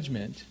this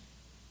judgment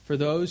for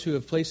those who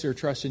have placed their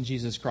trust in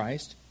Jesus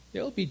Christ.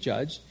 They'll be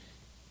judged,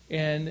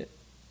 and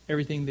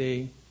everything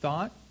they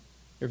thought,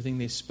 everything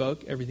they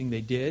spoke, everything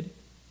they did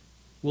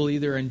will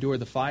either endure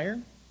the fire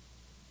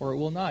or it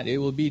will not. It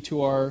will be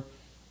to our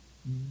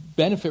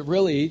benefit,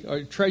 really,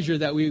 our treasure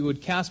that we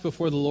would cast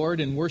before the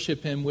Lord and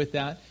worship him with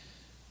that,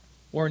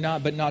 or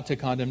not, but not to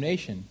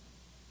condemnation.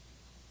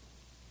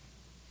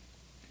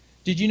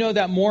 Did you know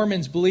that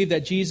Mormons believe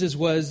that Jesus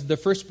was the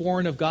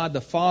firstborn of God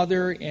the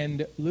Father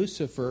and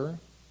Lucifer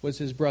was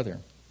his brother?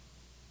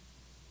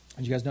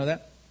 Did you guys know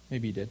that?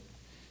 Maybe you did.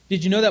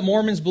 Did you know that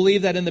Mormons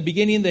believe that in the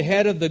beginning the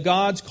head of the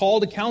gods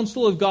called a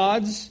council of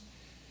gods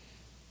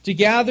to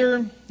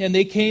gather, and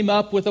they came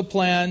up with a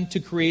plan to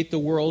create the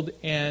world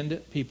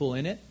and people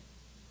in it?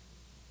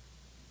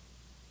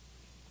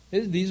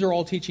 These are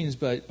all teachings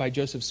by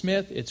Joseph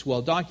Smith. It's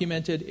well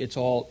documented. It's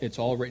all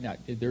written out.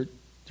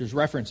 There's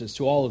references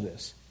to all of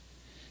this.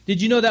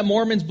 Did you know that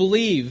Mormons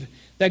believe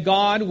that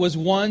God was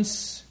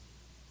once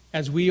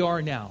as we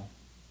are now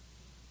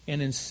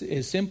and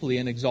is simply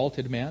an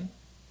exalted man?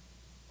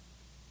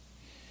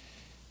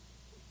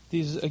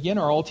 These, again,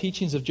 are all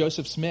teachings of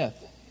Joseph Smith,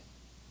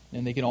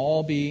 and they can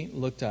all be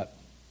looked up.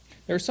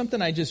 There's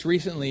something I just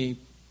recently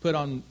put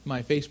on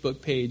my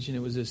Facebook page, and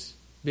it was this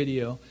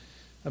video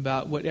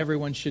about what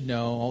everyone should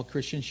know, all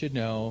Christians should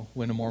know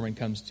when a Mormon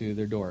comes to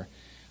their door.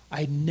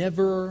 I'd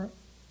never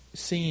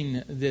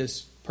seen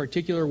this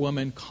particular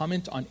woman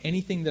comment on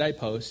anything that I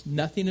post,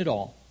 nothing at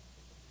all.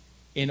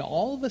 And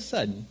all of a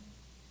sudden,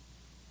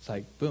 it's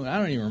like, boom, I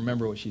don't even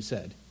remember what she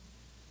said.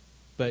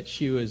 But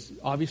she was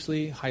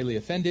obviously highly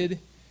offended,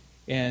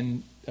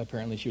 and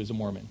apparently she was a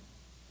Mormon.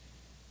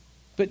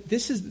 But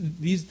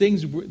those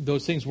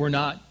things were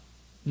not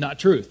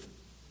truth.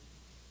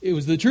 It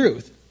was the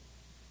truth.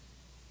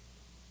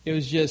 It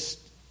was just,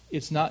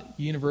 it's not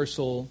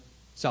universal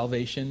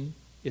salvation.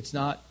 It's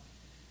not,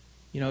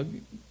 the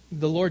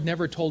Lord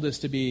never told us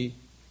to be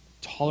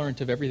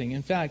tolerant of everything.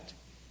 In fact,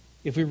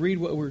 if we read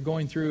what we're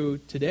going through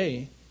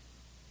today,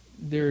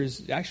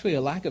 there's actually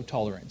a lack of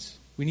tolerance.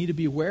 We need to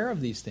be aware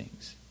of these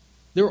things.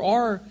 There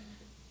are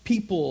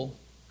people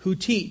who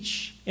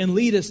teach and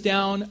lead us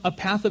down a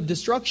path of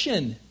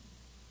destruction.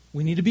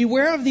 We need to be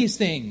aware of these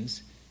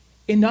things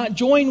and not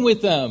join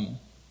with them,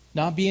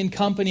 not be in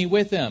company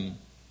with them.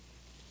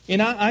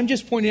 And I'm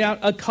just pointing out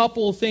a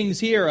couple things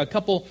here, a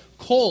couple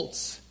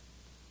cults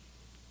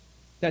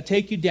that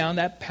take you down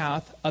that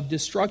path of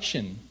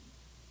destruction.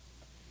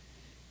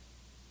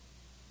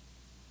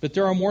 But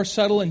there are more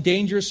subtle and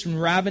dangerous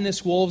and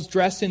ravenous wolves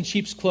dressed in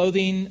sheep's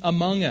clothing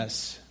among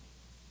us.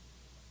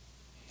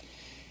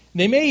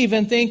 They may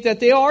even think that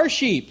they are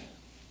sheep.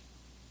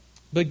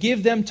 But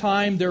give them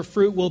time, their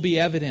fruit will be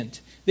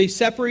evident. They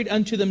separate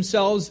unto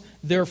themselves.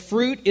 Their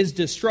fruit is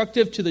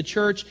destructive to the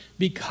church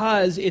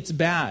because it's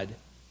bad.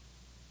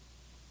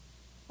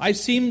 I've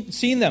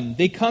seen them.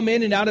 They come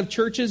in and out of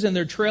churches, and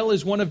their trail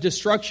is one of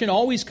destruction,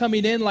 always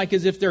coming in like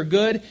as if they're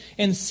good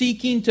and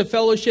seeking to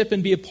fellowship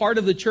and be a part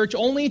of the church,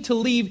 only to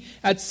leave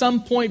at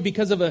some point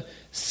because of a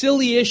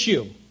silly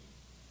issue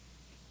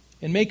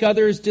and make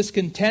others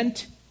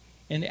discontent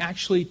and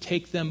actually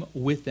take them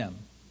with them.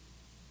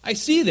 I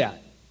see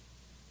that.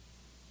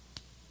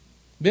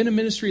 Been in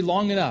ministry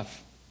long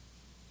enough,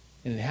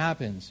 and it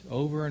happens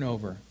over and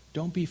over.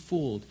 Don't be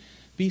fooled.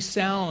 Be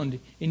sound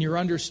in your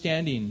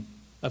understanding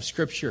of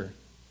Scripture.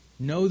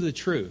 Know the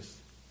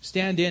truth.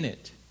 Stand in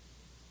it.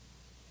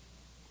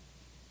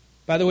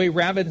 By the way,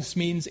 ravenous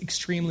means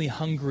extremely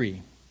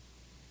hungry.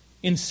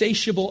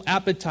 Insatiable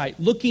appetite,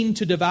 looking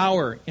to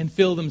devour and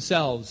fill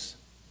themselves.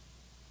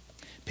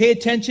 Pay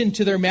attention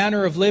to their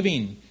manner of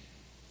living.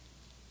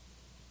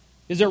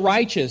 Is it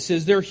righteous?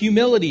 Is there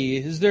humility?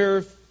 Is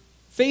there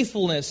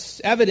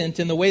faithfulness evident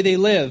in the way they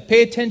live?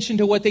 Pay attention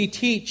to what they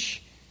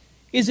teach.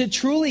 Is it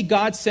truly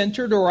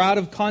God-centered or out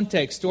of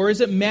context? Or is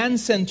it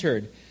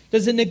man-centered?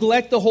 Does it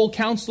neglect the whole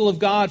counsel of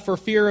God for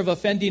fear of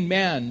offending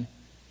man?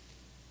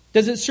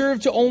 Does it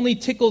serve to only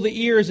tickle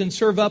the ears and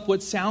serve up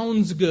what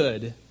sounds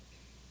good?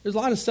 There's a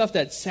lot of stuff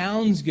that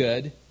sounds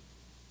good,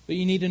 but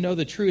you need to know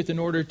the truth in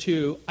order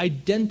to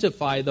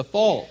identify the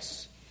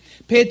false.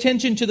 Pay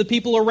attention to the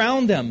people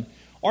around them.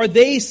 Are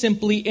they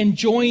simply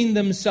enjoying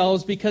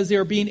themselves because they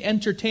are being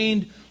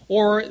entertained,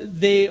 or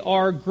they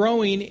are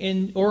growing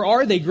in, or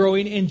are they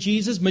growing in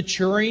Jesus,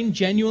 maturing,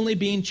 genuinely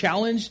being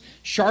challenged,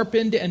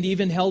 sharpened, and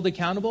even held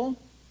accountable?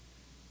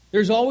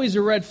 There's always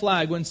a red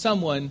flag when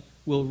someone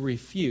will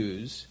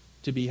refuse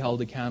to be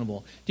held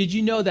accountable. Did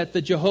you know that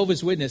the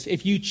Jehovah's Witness,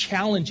 if you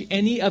challenge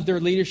any of their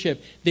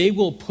leadership, they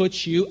will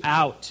put you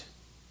out?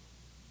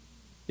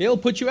 They'll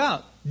put you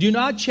out. Do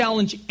not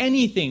challenge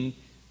anything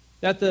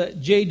that the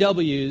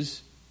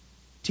JWs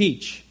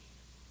teach.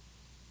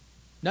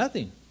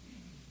 Nothing.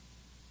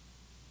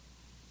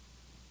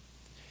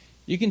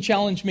 You can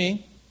challenge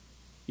me.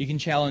 You can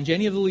challenge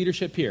any of the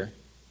leadership here.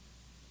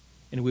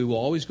 And we will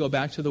always go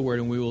back to the Word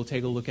and we will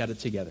take a look at it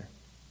together.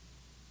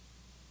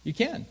 You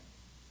can.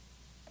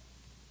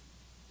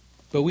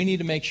 But we need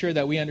to make sure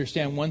that we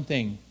understand one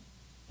thing,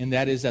 and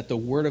that is that the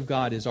Word of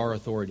God is our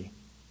authority.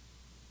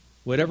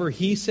 Whatever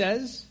He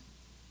says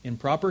in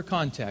proper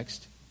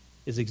context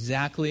is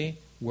exactly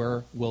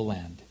where we'll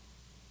land.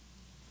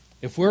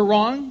 If we're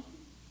wrong,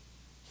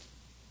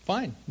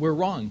 fine, we're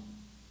wrong.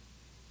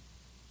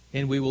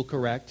 And we will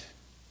correct,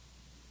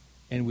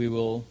 and we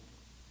will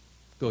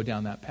go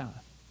down that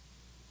path.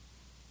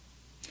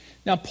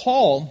 Now,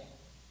 Paul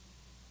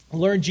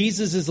learned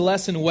Jesus'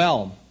 lesson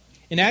well.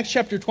 In Acts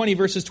chapter 20,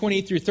 verses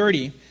 28 through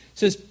 30,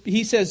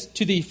 he says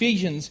to the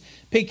Ephesians,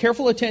 "Pay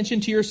careful attention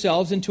to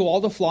yourselves and to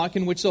all the flock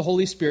in which the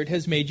Holy Spirit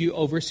has made you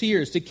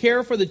overseers, to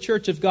care for the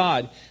church of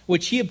God,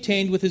 which He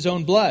obtained with His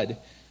own blood.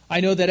 I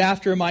know that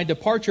after my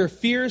departure,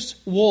 fierce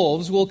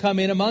wolves will come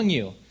in among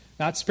you,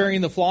 not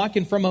sparing the flock,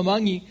 and from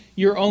among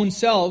your own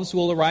selves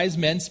will arise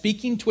men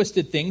speaking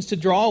twisted things to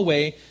draw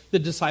away the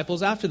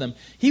disciples after them."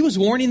 He was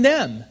warning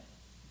them,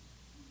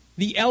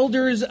 the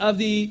elders of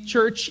the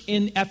church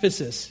in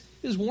Ephesus.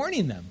 He was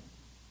warning them.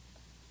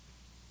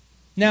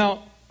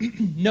 Now,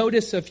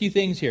 notice a few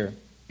things here.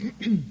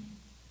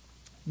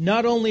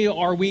 Not only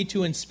are we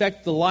to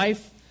inspect the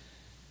life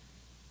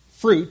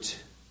fruit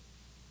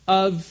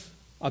of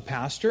a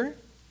pastor,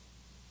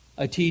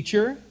 a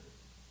teacher,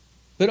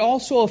 but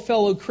also a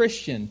fellow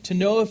Christian to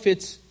know if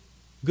it's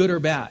good or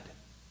bad.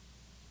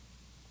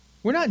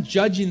 We're not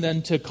judging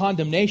them to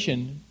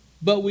condemnation,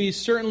 but we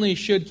certainly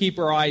should keep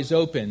our eyes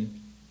open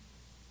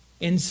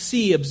and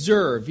see,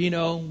 observe,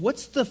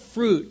 what's the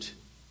fruit?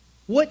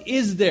 What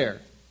is there?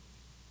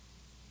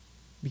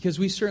 Because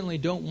we certainly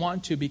don't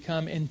want to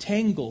become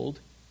entangled.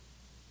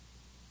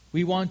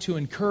 We want to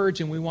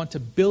encourage and we want to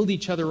build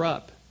each other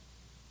up.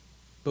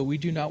 But we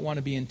do not want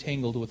to be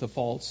entangled with a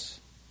false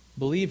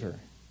believer.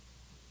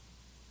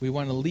 We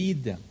want to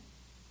lead them.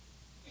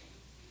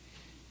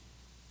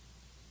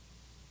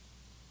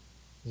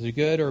 Is it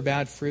good or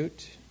bad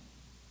fruit?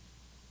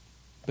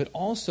 But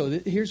also,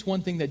 here's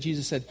one thing that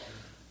Jesus said.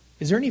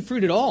 Is there any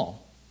fruit at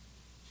all?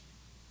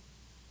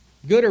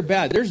 Good or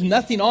bad? There's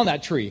nothing on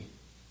that tree.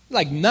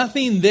 Like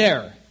nothing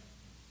there.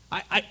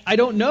 I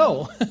don't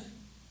know.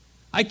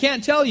 I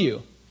can't tell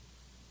you.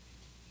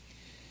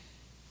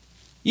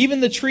 Even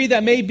the tree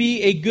that may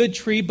be a good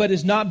tree but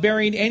is not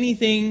bearing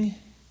anything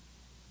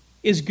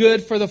is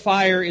good for the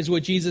fire, is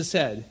what Jesus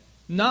said.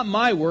 Not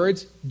my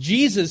words.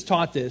 Jesus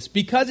taught this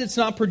because it's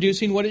not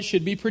producing what it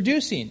should be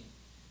producing.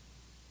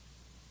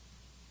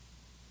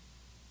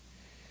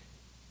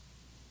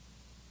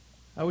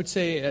 I would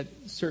say at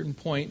certain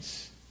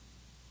points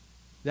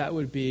that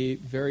would be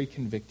very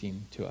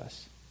convicting to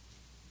us.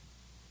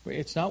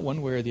 It's not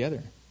one way or the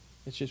other.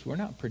 It's just we're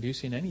not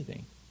producing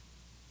anything.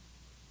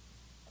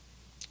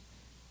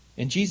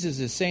 And Jesus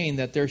is saying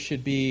that there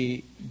should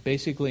be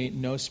basically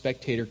no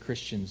spectator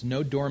Christians,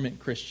 no dormant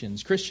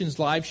Christians. Christians'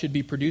 lives should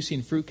be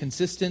producing fruit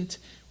consistent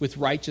with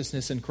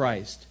righteousness in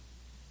Christ.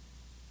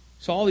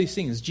 So all these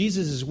things,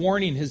 Jesus is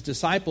warning his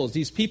disciples.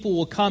 These people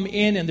will come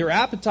in and their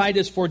appetite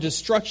is for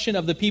destruction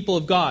of the people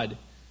of God.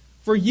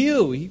 For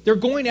you. They're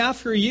going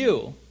after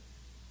you.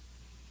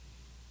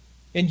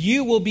 And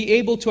you will be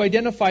able to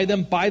identify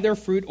them by their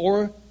fruit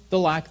or the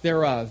lack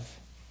thereof.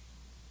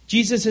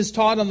 Jesus has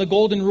taught on the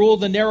golden rule,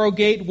 the narrow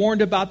gate,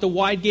 warned about the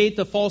wide gate,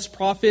 the false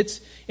prophets,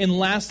 and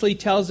lastly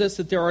tells us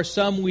that there are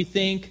some we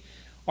think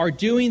are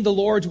doing the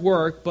Lord's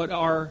work, but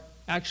are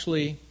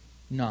actually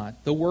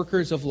not. The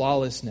workers of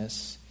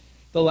lawlessness.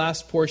 The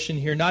last portion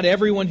here. Not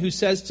everyone who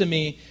says to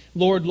me,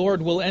 Lord,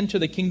 Lord, will enter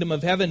the kingdom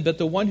of heaven, but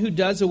the one who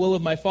does the will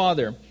of my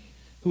Father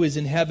who is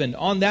in heaven.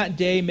 On that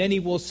day, many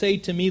will say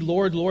to me,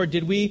 Lord, Lord,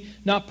 did we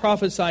not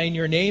prophesy in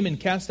your name and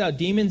cast out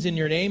demons in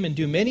your name and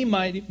do many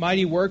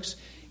mighty works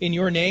in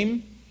your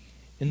name?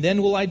 And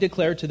then will I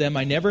declare to them,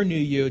 I never knew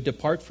you.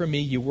 Depart from me,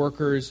 you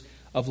workers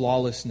of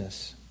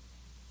lawlessness.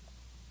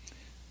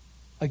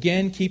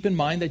 Again, keep in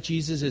mind that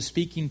Jesus is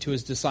speaking to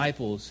his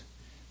disciples.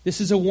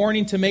 This is a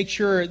warning to make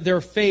sure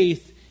their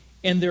faith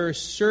and their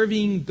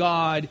serving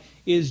God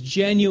is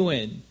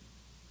genuine.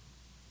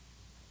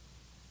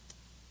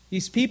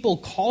 These people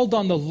called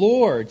on the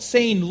Lord,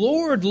 saying,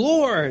 Lord,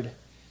 Lord.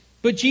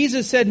 But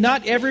Jesus said,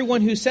 not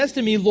everyone who says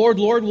to me, Lord,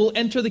 Lord, will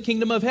enter the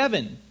kingdom of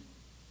heaven.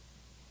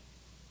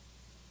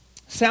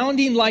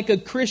 Sounding like a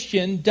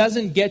Christian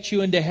doesn't get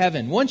you into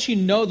heaven. Once you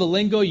know the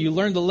lingo, you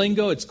learn the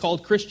lingo, it's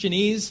called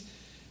Christianese,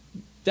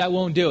 that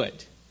won't do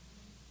it.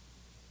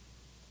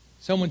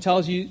 Someone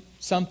tells you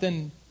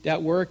something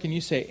at work and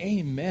you say,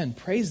 amen,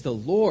 praise the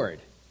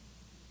Lord.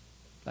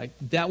 Like,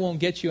 that won't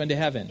get you into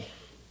heaven.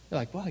 They're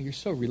like, wow, you're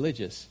so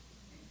religious.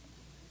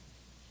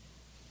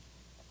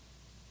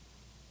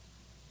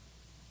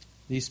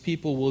 These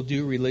people will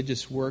do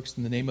religious works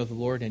in the name of the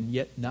Lord and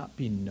yet not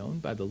be known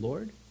by the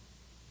Lord.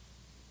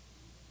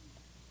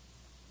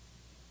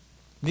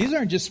 These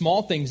aren't just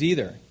small things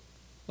either.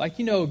 Like,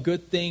 a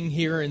good thing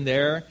here and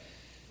there.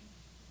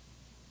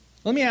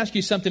 Let me ask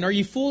you something. Are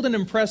you fooled and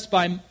impressed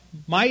by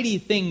mighty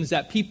things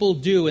that people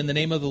do in the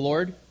name of the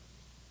Lord?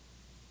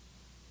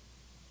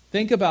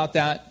 Think about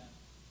that.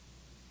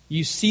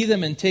 You see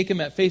them and take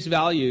them at face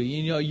value.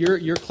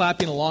 You're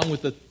clapping along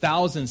with the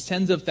thousands,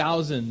 tens of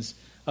thousands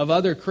of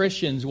other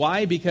Christians.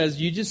 Why? Because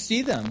you just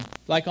see them,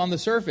 like on the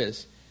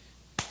surface.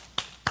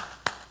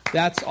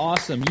 That's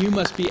awesome. You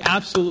must be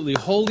absolutely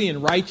holy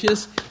and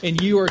righteous,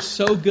 and you are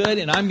so good,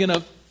 and I'm going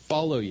to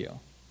follow you.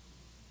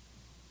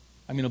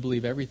 I'm going to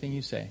believe everything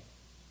you say.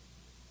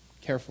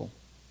 Careful.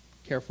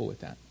 Careful with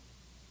that.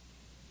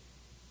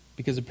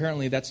 Because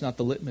apparently that's not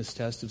the litmus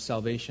test of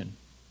salvation.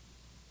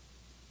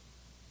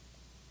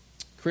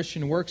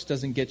 Christian works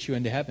doesn't get you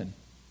into heaven.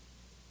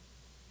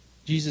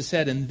 Jesus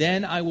said, and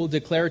then I will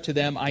declare to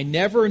them, I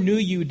never knew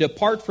you.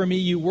 Depart from me,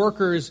 you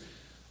workers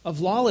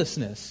of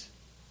lawlessness.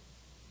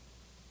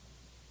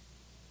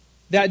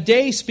 That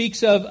day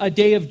speaks of a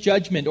day of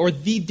judgment, or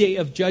the day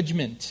of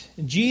judgment.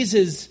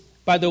 Jesus,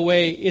 by the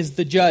way, is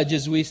the judge,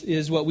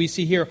 is what we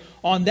see here.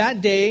 On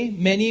that day,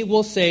 many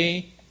will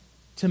say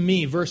to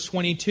me, verse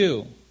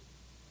 22.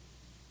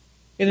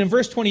 And in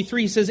verse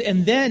 23, he says,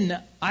 and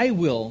then I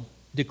will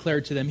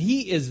declare to them.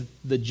 He is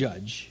the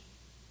judge.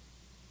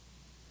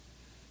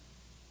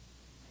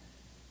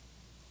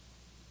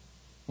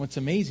 What's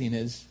amazing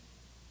is,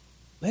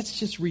 let's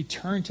just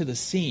return to the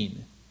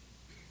scene.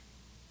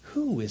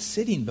 Who is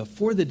sitting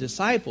before the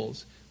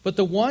disciples but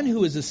the one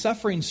who is a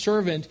suffering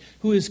servant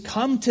who has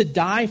come to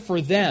die for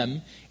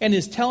them and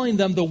is telling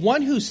them the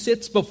one who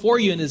sits before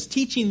you and is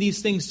teaching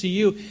these things to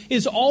you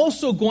is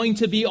also going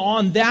to be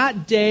on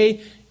that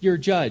day your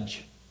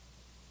judge.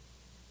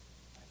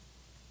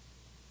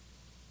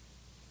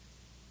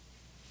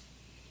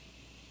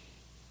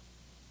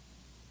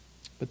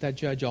 But that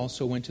judge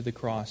also went to the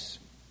cross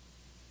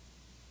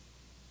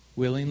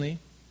willingly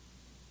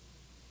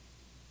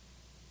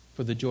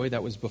for the joy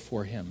that was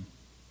before him.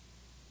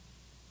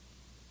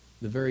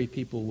 the very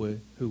people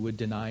who would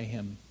deny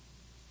him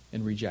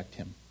and reject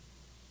him.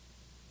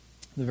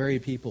 The very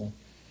people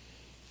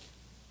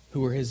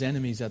who were his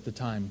enemies at the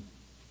time.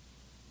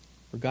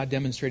 For God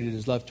demonstrated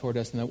his love toward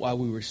us, and that while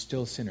we were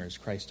still sinners,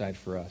 Christ died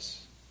for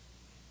us.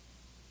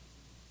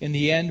 In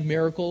the end,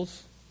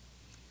 miracles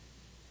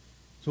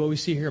is what we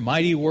see here.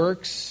 Mighty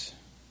works,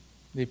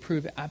 they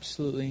prove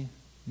absolutely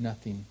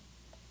nothing.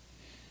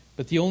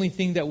 But the only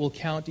thing that will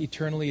count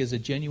eternally is a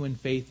genuine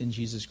faith in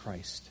Jesus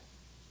Christ.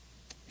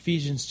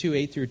 Ephesians 2,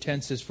 8 through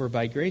 10 says, "For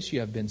by grace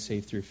you have been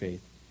saved through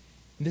faith.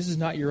 And this is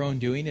not your own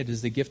doing, it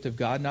is the gift of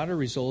God, not a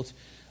result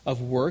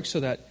of works, so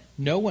that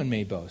no one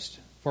may boast.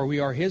 For we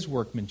are his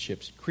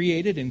workmanship,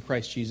 created in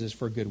Christ Jesus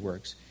for good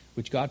works,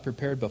 which God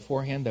prepared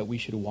beforehand that we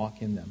should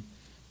walk in them."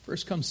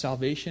 First comes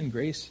salvation,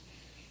 grace,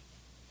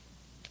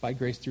 by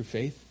grace through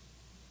faith.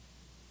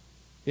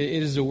 It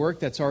is a work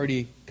that's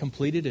already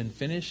completed and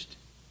finished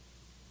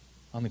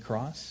on the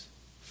cross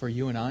for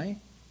you and I.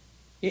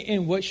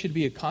 And what should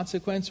be a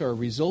consequence or a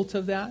result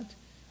of that?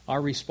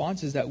 Our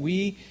response is that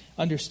we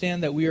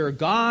understand that we are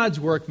God's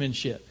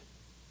workmanship.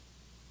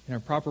 And our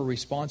proper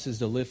response is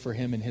to live for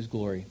him in his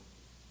glory.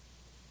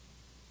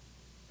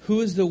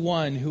 Who is the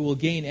one who will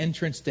gain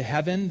entrance to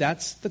heaven?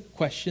 That's the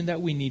question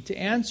that we need to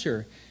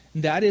answer.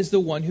 And that is the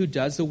one who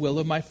does the will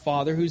of my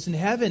Father who's in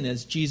heaven,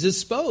 as Jesus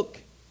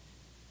spoke.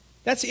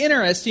 That's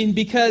interesting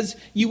because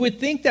you would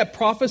think that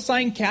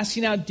prophesying,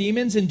 casting out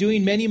demons, and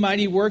doing many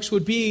mighty works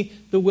would be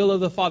the will of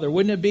the Father.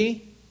 Wouldn't it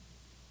be?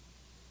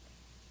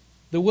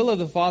 The will of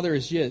the Father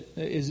is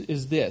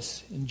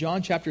this. In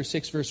John chapter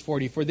 6, verse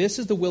 40, "For this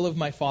is the will of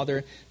my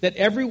Father, that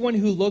everyone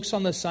who looks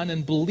on the Son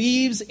and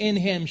believes in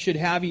him should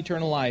have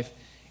eternal life,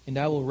 and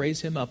I will raise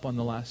him up on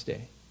the last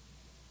day."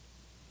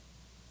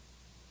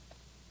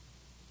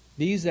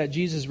 These that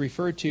Jesus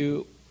referred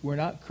to were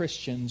not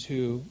Christians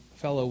who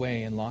fell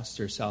away and lost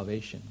their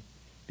salvation.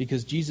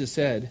 Because Jesus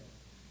said,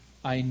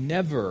 "I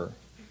never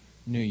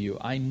knew you.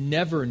 I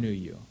never knew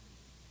you."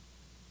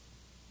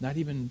 Not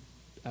even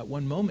at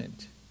one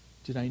moment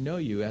did I know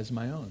you as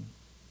my own.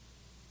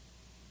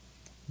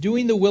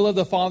 Doing the will of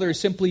the Father is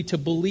simply to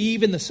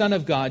believe in the Son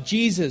of God,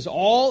 Jesus.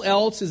 All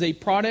else is a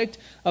product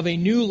of a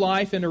new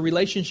life and a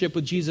relationship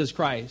with Jesus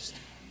Christ.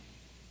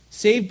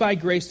 Saved by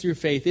grace through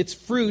faith. It's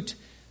fruit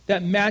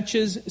that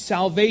matches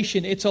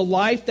salvation. It's a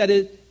life that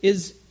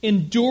is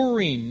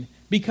enduring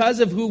because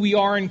of who we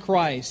are in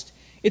Christ.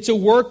 It's a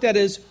work that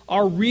is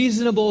our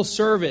reasonable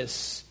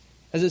service,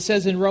 as it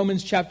says in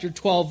Romans chapter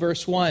 12,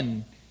 verse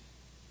 1.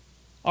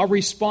 Our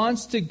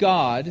response to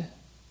God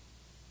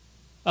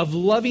of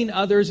loving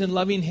others and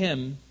loving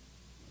him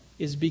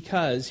is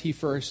because he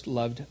first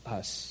loved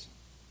us.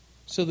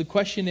 So the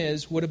question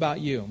is, what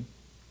about you?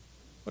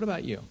 What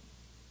about you?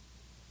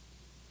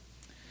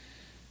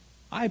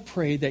 I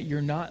pray that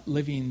you're not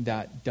living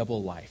that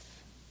double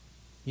life.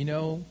 You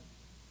know,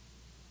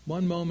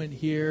 one moment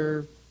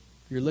here,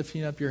 you're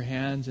lifting up your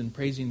hands and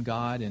praising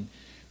God and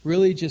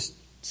really just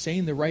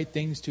saying the right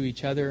things to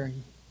each other.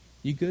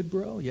 "You good,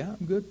 bro?" "Yeah,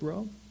 I'm good,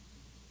 bro."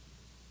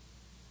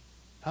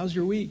 "How's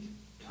your week?"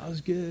 "I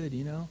was good,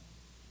 you know."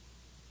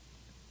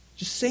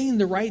 Just saying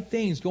the right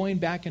things, going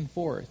back and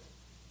forth.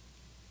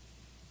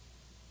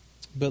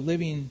 But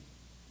living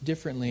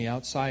differently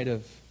outside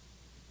of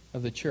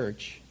the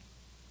church.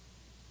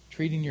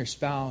 Treating your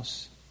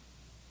spouse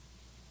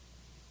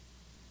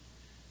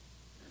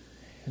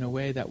in a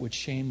way that would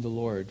shame the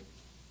Lord.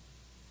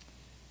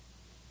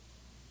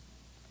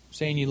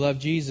 Saying you love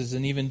Jesus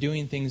and even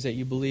doing things that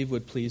you believe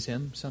would please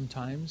him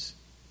sometimes.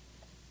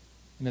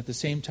 And at the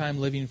same time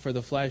living for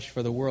the flesh,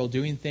 for the world,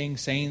 doing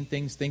things, saying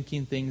things,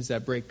 thinking things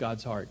that break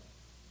God's heart.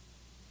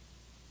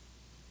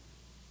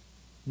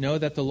 Know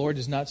that the Lord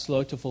is not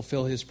slow to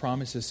fulfill his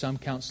promises. Some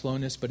count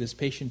slowness, but is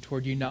patient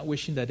toward you, not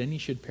wishing that any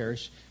should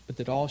perish, but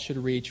that all should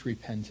reach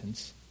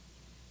repentance.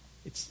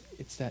 It's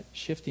that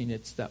shifting.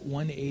 It's that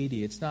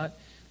 180. It's not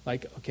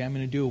like, okay, I'm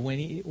going to do a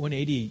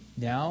 180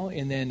 now,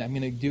 and then I'm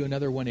going to do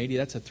another 180.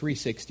 That's a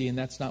 360, and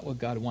that's not what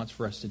God wants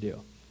for us to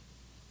do.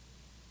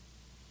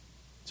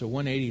 It's a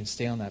 180 and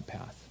stay on that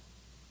path.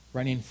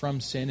 Running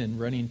from sin and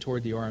running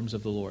toward the arms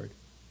of the Lord.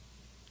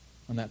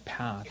 On that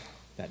path,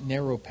 that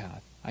narrow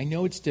path. I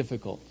know it's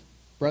difficult.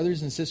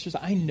 Brothers and sisters,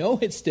 I know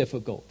it's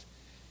difficult.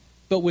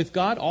 But with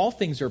God, all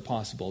things are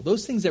possible.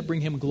 Those things that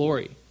bring him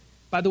glory.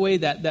 By the way,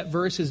 that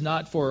verse is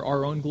not for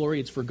our own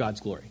glory, it's for God's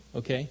glory.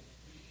 Okay?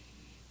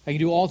 I can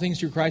do all things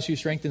through Christ who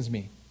strengthens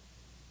me.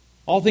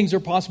 All things are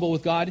possible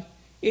with God.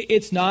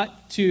 It's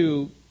not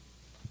to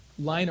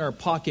line our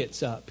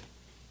pockets up.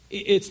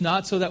 It's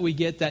not so that we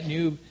get that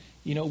new,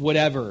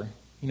 whatever,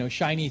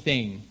 shiny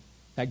thing.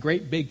 That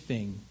great big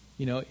thing.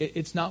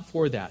 It's not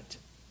for that.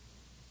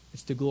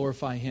 It's to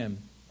glorify him.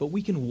 But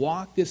we can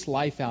walk this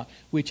life out,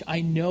 which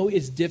I know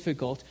is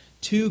difficult,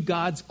 to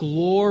God's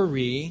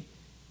glory,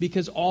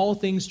 because all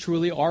things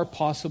truly are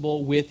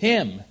possible with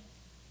him.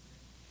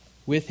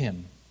 With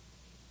him.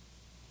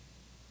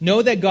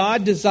 Know that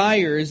God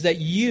desires that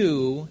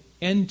you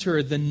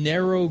enter the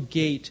narrow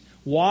gate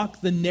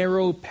walk the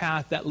narrow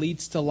path that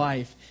leads to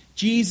life.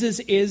 Jesus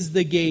is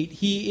the gate.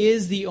 He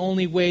is the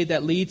only way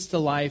that leads to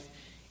life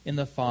in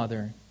the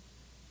Father.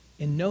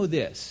 And know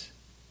this,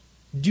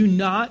 do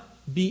not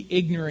be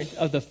ignorant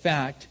of the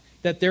fact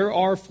that there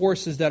are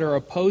forces that are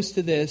opposed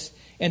to this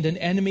and an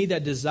enemy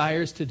that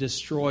desires to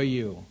destroy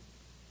you.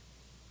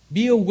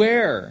 Be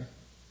aware.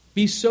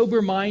 Be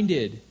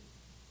sober-minded.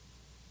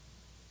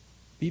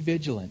 Be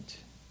vigilant.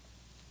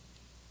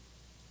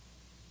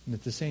 And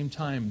at the same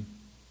time,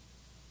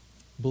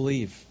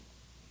 believe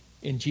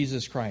in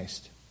Jesus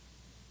Christ.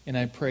 And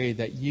I pray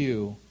that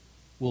you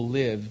will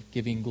live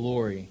giving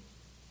glory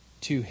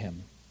to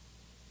Him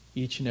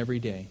each and every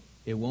day.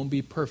 It won't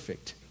be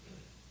perfect,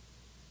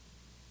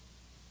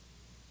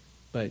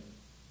 but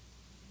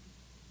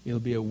it'll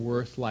be a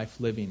worth life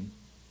living,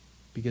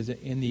 because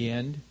in the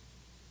end,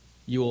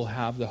 you will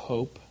have the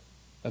hope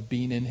of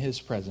being in His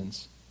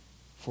presence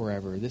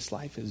forever. This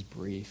life is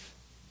brief.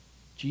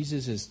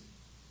 Jesus is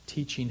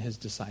teaching His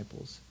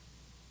disciples.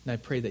 And I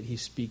pray that He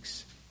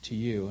speaks to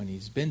you, and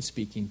He's been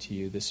speaking to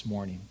you this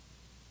morning,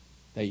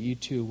 that you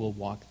too will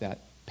walk that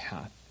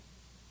path,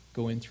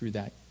 go in through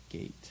that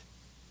gate,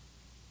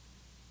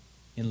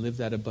 and live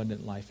that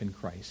abundant life in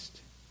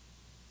Christ.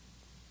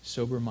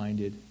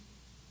 Sober-minded,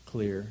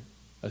 clear,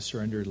 a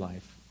surrendered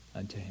life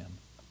unto Him.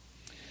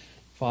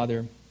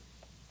 Father,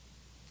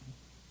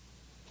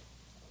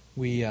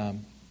 we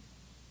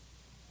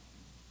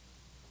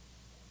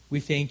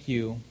thank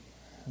you,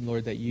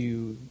 Lord, that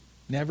you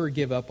never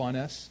give up on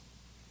us.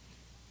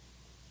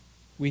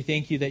 We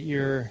thank you that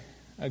you're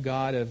a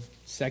God of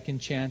second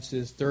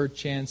chances, third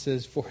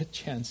chances, fourth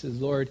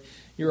chances. Lord,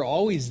 you're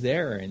always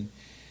there.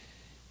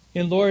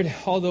 And Lord,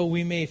 although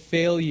we may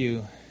fail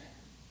you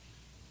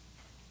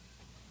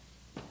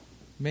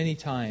many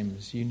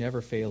times, you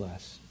never fail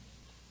us.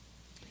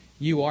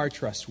 You are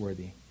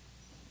trustworthy.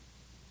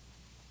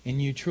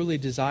 And you truly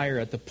desire,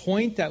 at the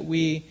point that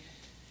we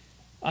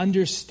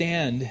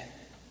understand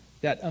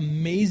that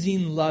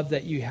amazing love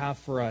that you have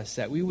for us,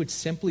 that we would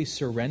simply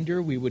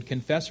surrender, we would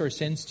confess our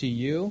sins to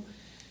you,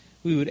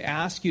 we would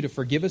ask you to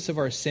forgive us of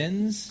our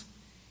sins,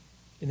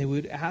 and then we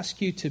would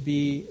ask you to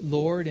be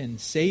Lord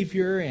and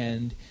Savior,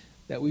 and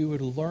that we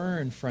would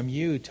learn from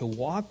you to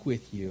walk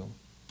with you.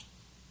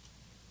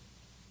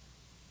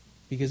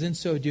 Because in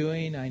so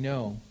doing, I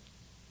know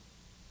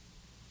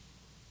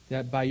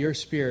that by your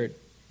Spirit,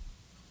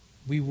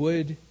 we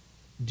would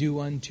do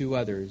unto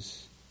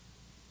others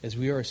as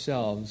we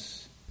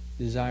ourselves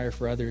desire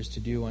for others to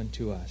do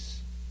unto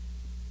us.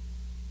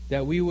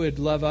 That we would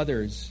love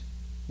others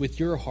with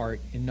your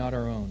heart and not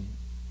our own.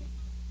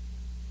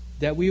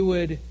 That we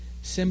would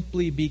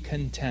simply be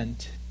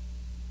content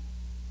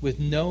with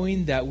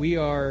knowing that we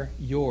are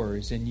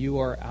yours and you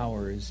are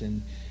ours,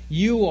 and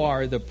you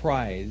are the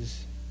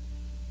prize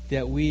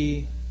that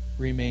we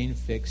remain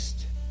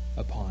fixed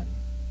upon.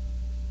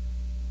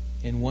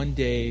 And one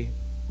day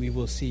we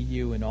will see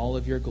you in all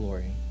of your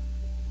glory,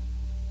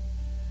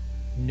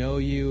 know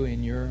you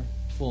in your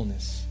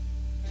fullness,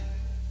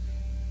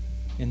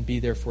 and be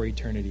there for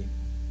eternity.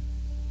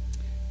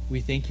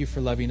 We thank you for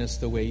loving us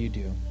the way you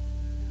do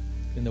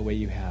and the way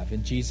you have.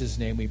 In Jesus'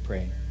 name we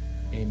pray.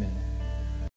 Amen.